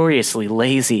notoriously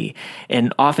lazy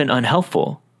and often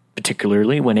unhelpful,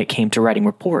 particularly when it came to writing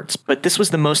reports, but this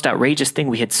was the most outrageous thing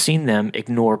we had seen them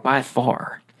ignore by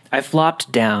far. I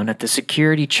flopped down at the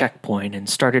security checkpoint and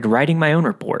started writing my own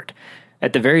report.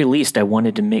 At the very least, I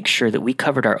wanted to make sure that we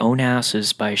covered our own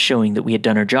asses by showing that we had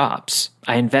done our jobs.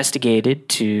 I investigated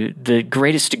to the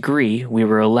greatest degree we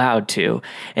were allowed to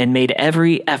and made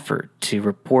every effort to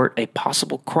report a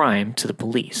possible crime to the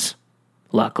police.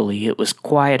 Luckily, it was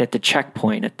quiet at the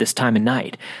checkpoint at this time of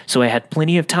night, so I had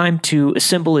plenty of time to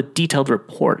assemble a detailed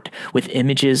report with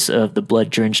images of the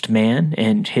blood-drenched man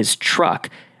and his truck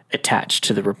attached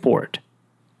to the report.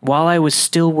 While I was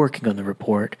still working on the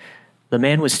report, the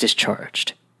man was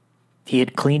discharged. He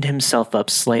had cleaned himself up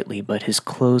slightly, but his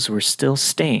clothes were still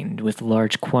stained with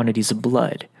large quantities of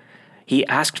blood. He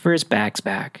asked for his bags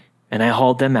back, and I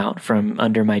hauled them out from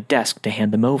under my desk to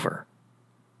hand them over.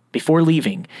 Before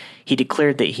leaving, he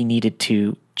declared that he needed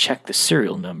to check the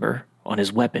serial number on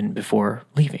his weapon before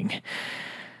leaving.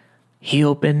 He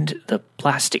opened the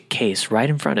plastic case right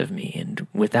in front of me, and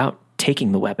without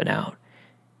taking the weapon out,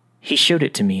 he showed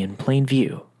it to me in plain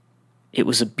view. It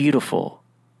was a beautiful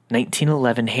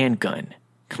 1911 handgun,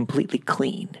 completely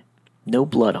clean, no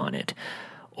blood on it,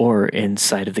 or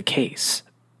inside of the case,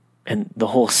 and the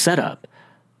whole setup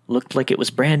looked like it was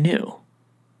brand new.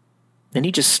 Then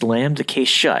he just slammed the case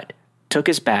shut, took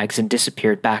his bags, and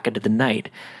disappeared back into the night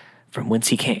from whence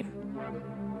he came.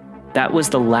 That was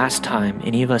the last time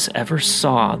any of us ever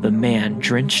saw the man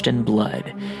drenched in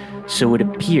blood, so it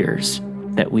appears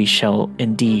that we shall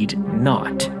indeed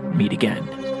not meet again.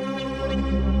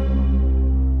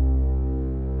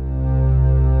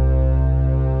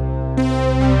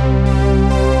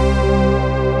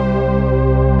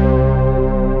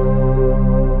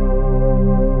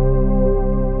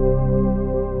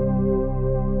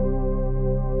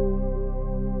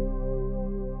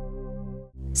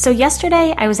 So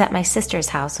yesterday, I was at my sister's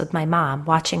house with my mom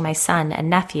watching my son and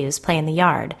nephews play in the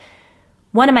yard.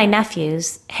 One of my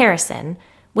nephews, Harrison,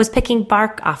 was picking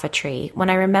bark off a tree when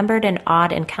I remembered an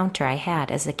odd encounter I had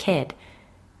as a kid.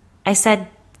 I said,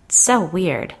 "So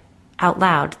weird," out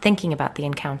loud, thinking about the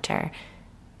encounter.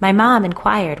 My mom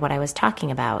inquired what I was talking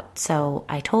about, so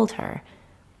I told her.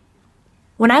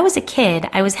 When I was a kid,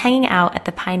 I was hanging out at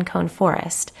the Pinecone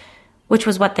Forest, which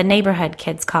was what the neighborhood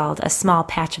kids called a small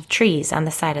patch of trees on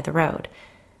the side of the road.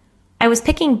 I was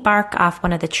picking bark off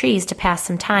one of the trees to pass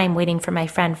some time waiting for my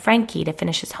friend Frankie to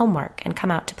finish his homework and come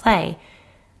out to play.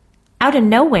 Out of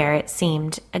nowhere, it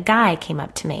seemed, a guy came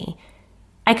up to me.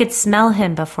 I could smell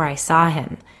him before I saw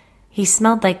him. He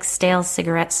smelled like stale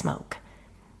cigarette smoke.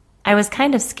 I was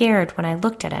kind of scared when I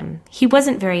looked at him. He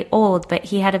wasn't very old, but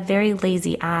he had a very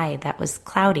lazy eye that was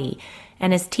cloudy,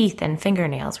 and his teeth and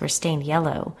fingernails were stained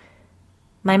yellow.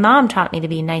 My mom taught me to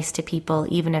be nice to people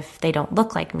even if they don't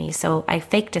look like me, so I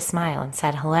faked a smile and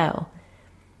said hello.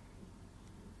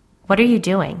 "What are you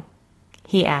doing?"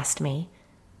 he asked me.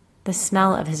 The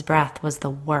smell of his breath was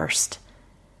the worst.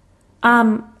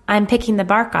 I'm picking the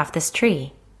bark off this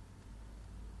tree."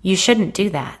 "You shouldn't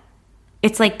do that.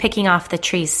 It's like picking off the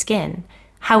tree's skin.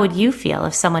 How would you feel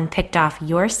if someone picked off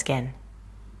your skin?"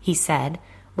 he said,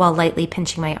 while lightly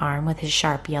pinching my arm with his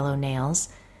sharp yellow nails.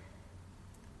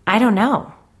 "I don't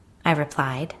know," I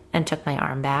replied, and took my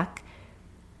arm back.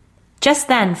 Just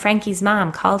then, Frankie's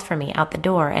mom called for me out the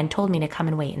door and told me to come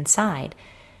and wait inside.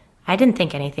 I didn't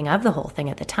think anything of the whole thing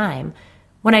at the time.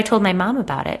 When I told my mom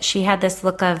about it, she had this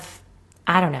look of,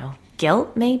 I don't know,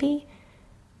 guilt maybe?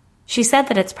 She said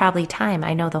that it's probably time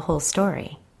I know the whole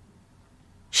story.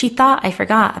 She thought I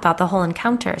forgot about the whole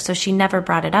encounter, so she never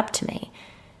brought it up to me.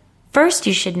 First,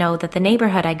 you should know that the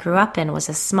neighborhood I grew up in was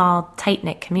a small,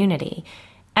 tight-knit community.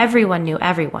 Everyone knew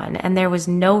everyone, and there was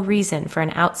no reason for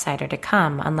an outsider to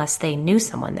come unless they knew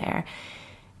someone there.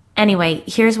 Anyway,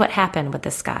 here's what happened with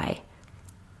this guy.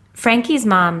 Frankie's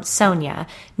mom, Sonia,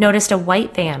 noticed a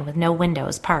white van with no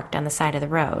windows parked on the side of the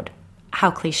road.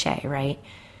 How cliche, right?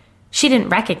 She didn't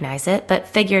recognize it, but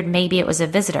figured maybe it was a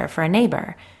visitor for a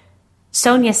neighbor.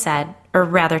 Sonia said, or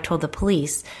rather told the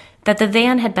police, that the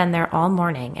van had been there all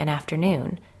morning and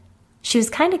afternoon. She was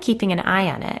kind of keeping an eye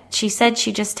on it. She said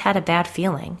she just had a bad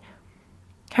feeling.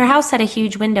 Her house had a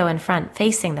huge window in front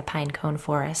facing the pine cone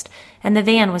forest, and the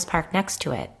van was parked next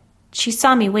to it. She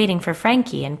saw me waiting for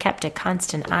Frankie and kept a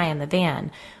constant eye on the van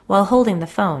while holding the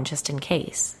phone just in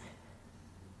case.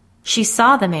 She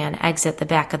saw the man exit the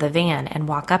back of the van and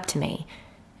walk up to me.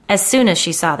 As soon as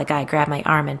she saw the guy grab my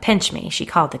arm and pinch me, she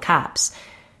called the cops.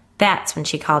 That's when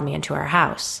she called me into her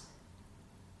house.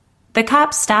 The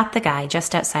cops stopped the guy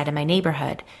just outside of my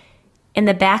neighborhood. In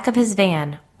the back of his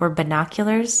van were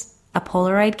binoculars, a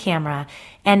Polaroid camera,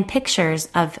 and pictures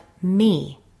of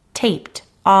me taped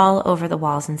all over the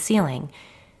walls and ceiling.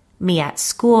 Me at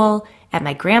school, at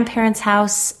my grandparents'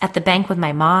 house, at the bank with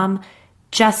my mom,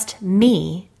 just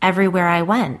me everywhere I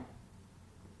went.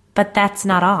 But that's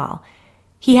not all.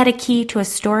 He had a key to a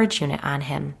storage unit on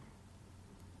him.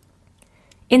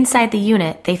 Inside the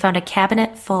unit, they found a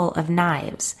cabinet full of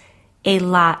knives. A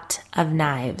lot of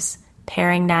knives.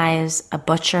 Paring knives, a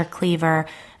butcher cleaver,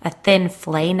 a thin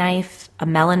fillet knife, a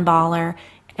melon baller,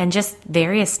 and just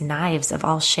various knives of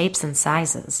all shapes and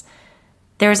sizes.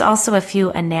 There was also a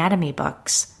few anatomy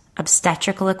books,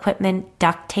 obstetrical equipment,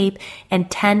 duct tape,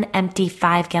 and 10 empty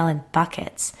 5-gallon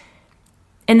buckets.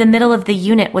 In the middle of the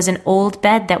unit was an old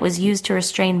bed that was used to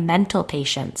restrain mental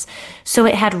patients, so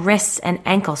it had wrists and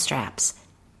ankle straps,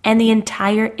 and the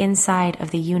entire inside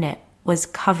of the unit was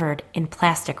covered in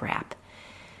plastic wrap.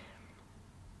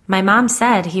 My mom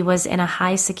said he was in a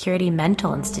high-security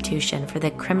mental institution for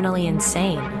the criminally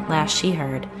insane, last she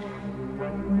heard.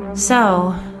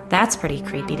 So, that's pretty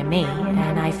creepy to me,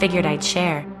 and I figured I'd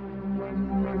share.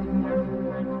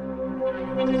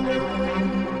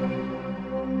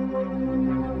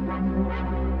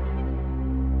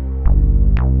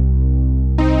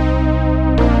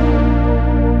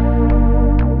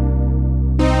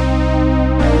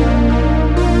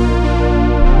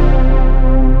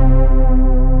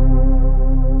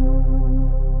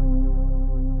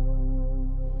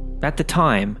 At the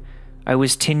time, I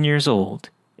was 10 years old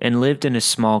and lived in a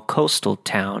small coastal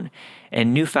town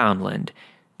in Newfoundland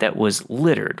that was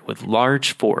littered with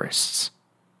large forests.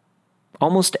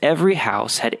 Almost every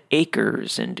house had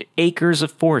acres and acres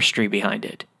of forestry behind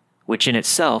it, which in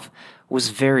itself was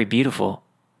very beautiful.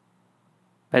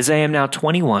 As I am now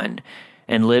 21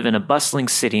 and live in a bustling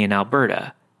city in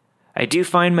Alberta, I do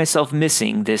find myself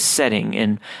missing this setting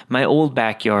in my old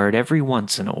backyard every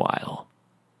once in a while.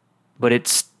 But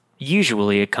it's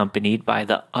usually accompanied by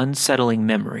the unsettling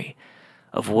memory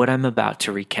of what I'm about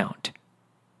to recount.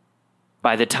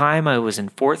 By the time I was in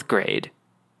 4th grade,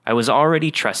 I was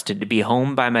already trusted to be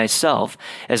home by myself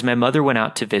as my mother went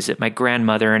out to visit my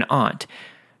grandmother and aunt,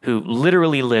 who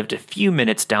literally lived a few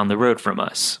minutes down the road from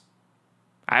us.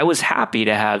 I was happy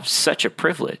to have such a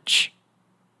privilege.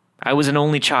 I was an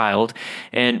only child,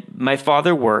 and my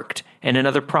father worked in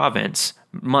another province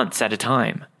months at a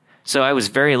time. So I was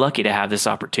very lucky to have this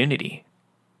opportunity.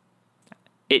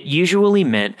 It usually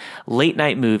meant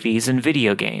late-night movies and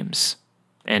video games,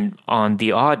 and on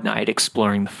the odd night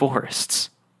exploring the forests.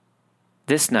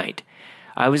 This night,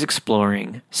 I was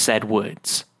exploring said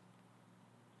woods.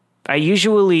 I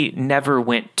usually never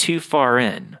went too far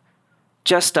in,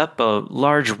 just up a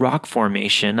large rock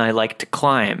formation I liked to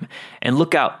climb and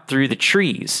look out through the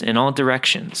trees in all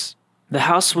directions. The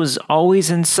house was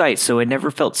always in sight, so I never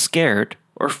felt scared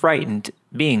or frightened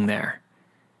being there.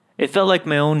 It felt like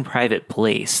my own private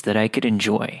place that I could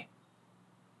enjoy.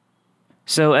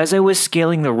 So as I was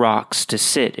scaling the rocks to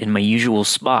sit in my usual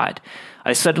spot,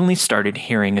 I suddenly started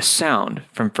hearing a sound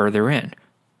from further in.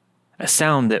 A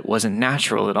sound that wasn't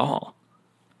natural at all.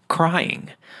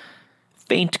 Crying.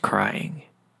 Faint crying.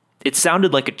 It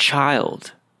sounded like a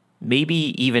child,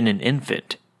 maybe even an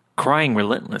infant, crying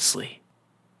relentlessly.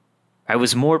 I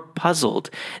was more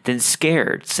puzzled than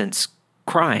scared, since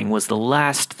crying was the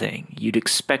last thing you'd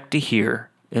expect to hear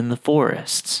in the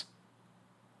forests.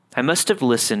 I must have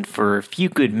listened for a few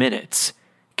good minutes,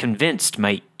 convinced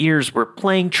my ears were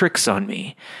playing tricks on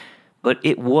me, but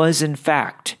it was in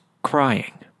fact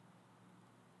crying.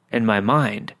 In my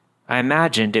mind, I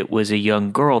imagined it was a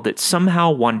young girl that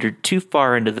somehow wandered too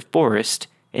far into the forest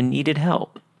and needed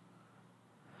help.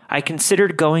 I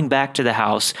considered going back to the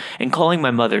house and calling my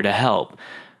mother to help,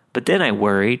 but then I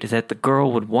worried that the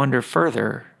girl would wander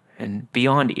further and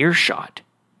beyond earshot.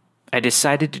 I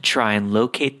decided to try and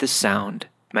locate the sound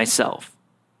myself.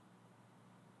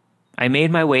 I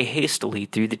made my way hastily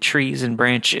through the trees and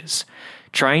branches,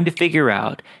 trying to figure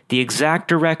out the exact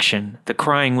direction the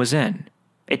crying was in.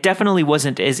 It definitely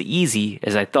wasn't as easy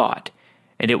as I thought,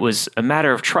 and it was a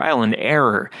matter of trial and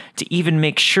error to even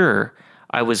make sure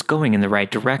I was going in the right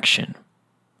direction.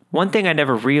 One thing I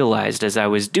never realized as I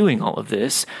was doing all of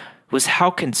this was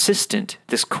how consistent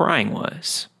this crying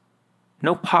was.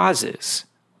 No pauses,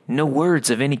 no words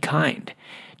of any kind,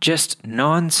 just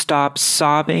non-stop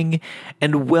sobbing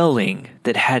and wailing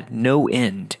that had no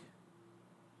end.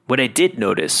 What I did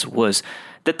notice was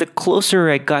that the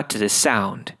closer I got to the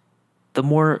sound, the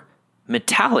more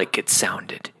metallic it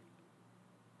sounded.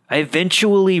 I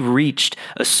eventually reached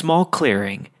a small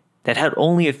clearing that had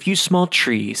only a few small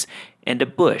trees and a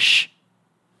bush,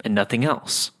 and nothing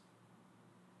else.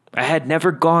 I had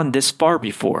never gone this far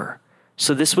before,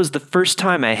 so this was the first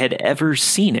time I had ever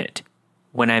seen it.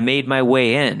 When I made my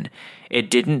way in, it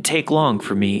didn't take long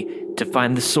for me to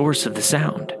find the source of the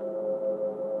sound.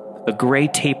 A gray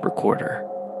tape recorder.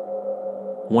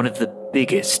 One of the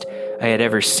biggest I had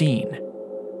ever seen.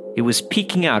 It was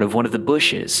peeking out of one of the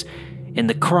bushes, and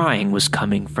the crying was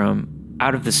coming from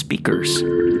out of the speakers.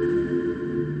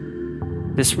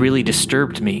 This really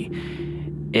disturbed me,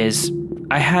 as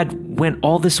I had went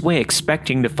all this way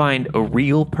expecting to find a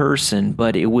real person,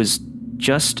 but it was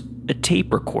just a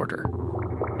tape recorder.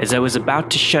 As I was about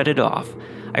to shut it off,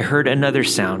 I heard another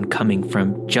sound coming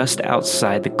from just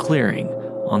outside the clearing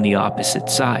on the opposite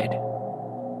side.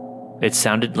 It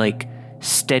sounded like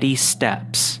steady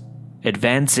steps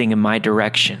advancing in my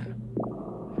direction.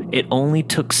 It only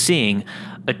took seeing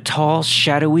a tall,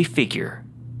 shadowy figure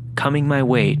coming my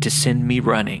way to send me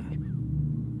running.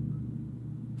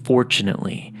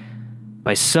 Fortunately,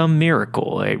 by some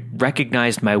miracle, I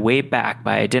recognized my way back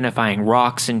by identifying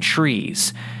rocks and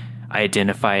trees I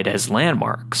identified as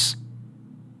landmarks.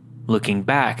 Looking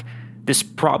back, this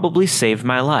probably saved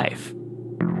my life.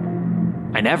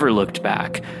 I never looked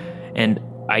back, and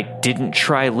I didn't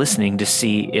try listening to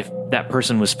see if that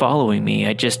person was following me.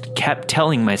 I just kept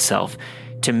telling myself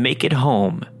to make it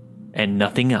home and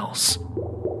nothing else.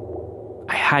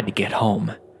 I had to get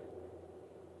home.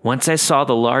 Once I saw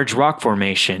the large rock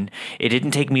formation, it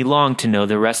didn't take me long to know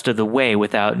the rest of the way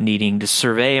without needing to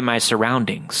survey my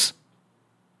surroundings.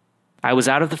 I was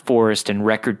out of the forest in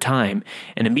record time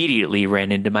and immediately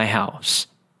ran into my house,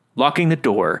 locking the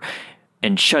door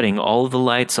and shutting all of the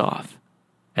lights off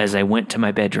as I went to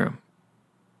my bedroom.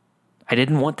 I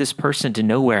didn't want this person to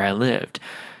know where I lived,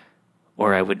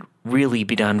 or I would really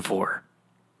be done for.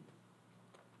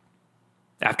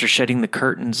 After shutting the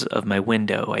curtains of my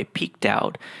window, I peeked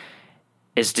out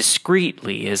as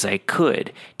discreetly as I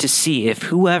could to see if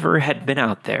whoever had been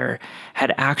out there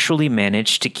had actually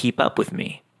managed to keep up with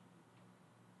me.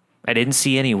 I didn't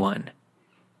see anyone,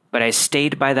 but I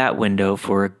stayed by that window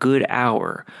for a good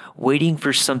hour, waiting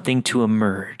for something to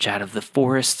emerge out of the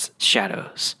forest's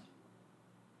shadows.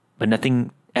 But nothing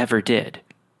ever did.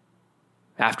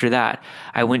 After that,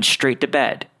 I went straight to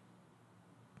bed.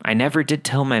 I never did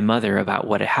tell my mother about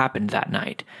what had happened that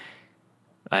night.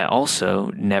 I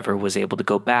also never was able to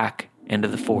go back into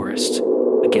the forest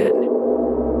again.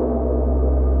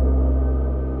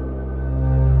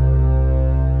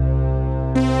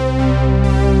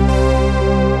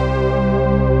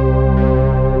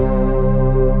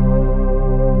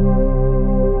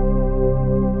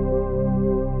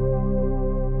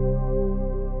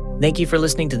 Thank you for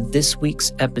listening to this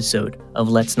week's episode of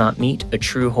Let's Not Meet, a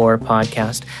true horror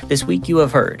podcast. This week you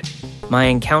have heard my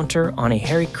encounter on a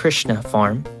Hare Krishna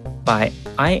farm by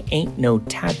I Ain't No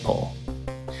Tadpole,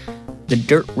 The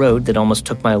Dirt Road That Almost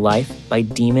Took My Life by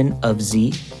Demon of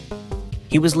Z,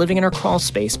 He Was Living in Our Crawl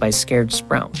Space by Scared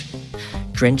Sprout,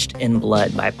 Drenched in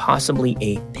Blood by possibly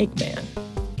a Pigman,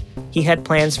 He Had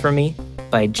Plans for Me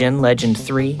by Gen Legend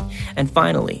 3, and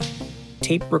finally,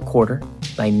 Tape Recorder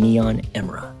by Neon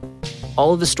Emra.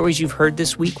 All of the stories you've heard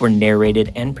this week were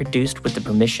narrated and produced with the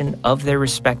permission of their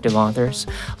respective authors.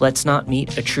 Let's Not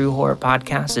Meet, a true horror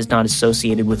podcast is not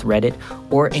associated with Reddit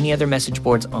or any other message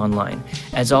boards online.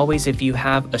 As always, if you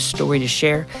have a story to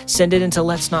share, send it into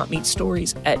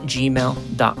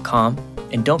letsnotmeetstories@gmail.com.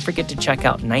 And don't forget to check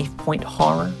out Knife Point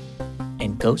Horror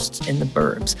and Ghosts in the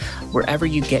Burbs, wherever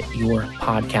you get your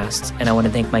podcasts. And I want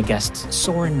to thank my guests,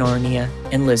 Soren Narnia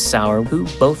and Liz Sauer, who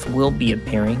both will be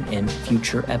appearing in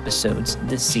future episodes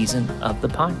this season of the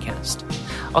podcast.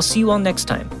 I'll see you all next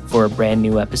time for a brand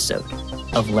new episode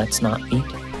of Let's Not Meet,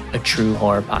 a true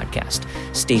horror podcast.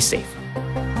 Stay safe.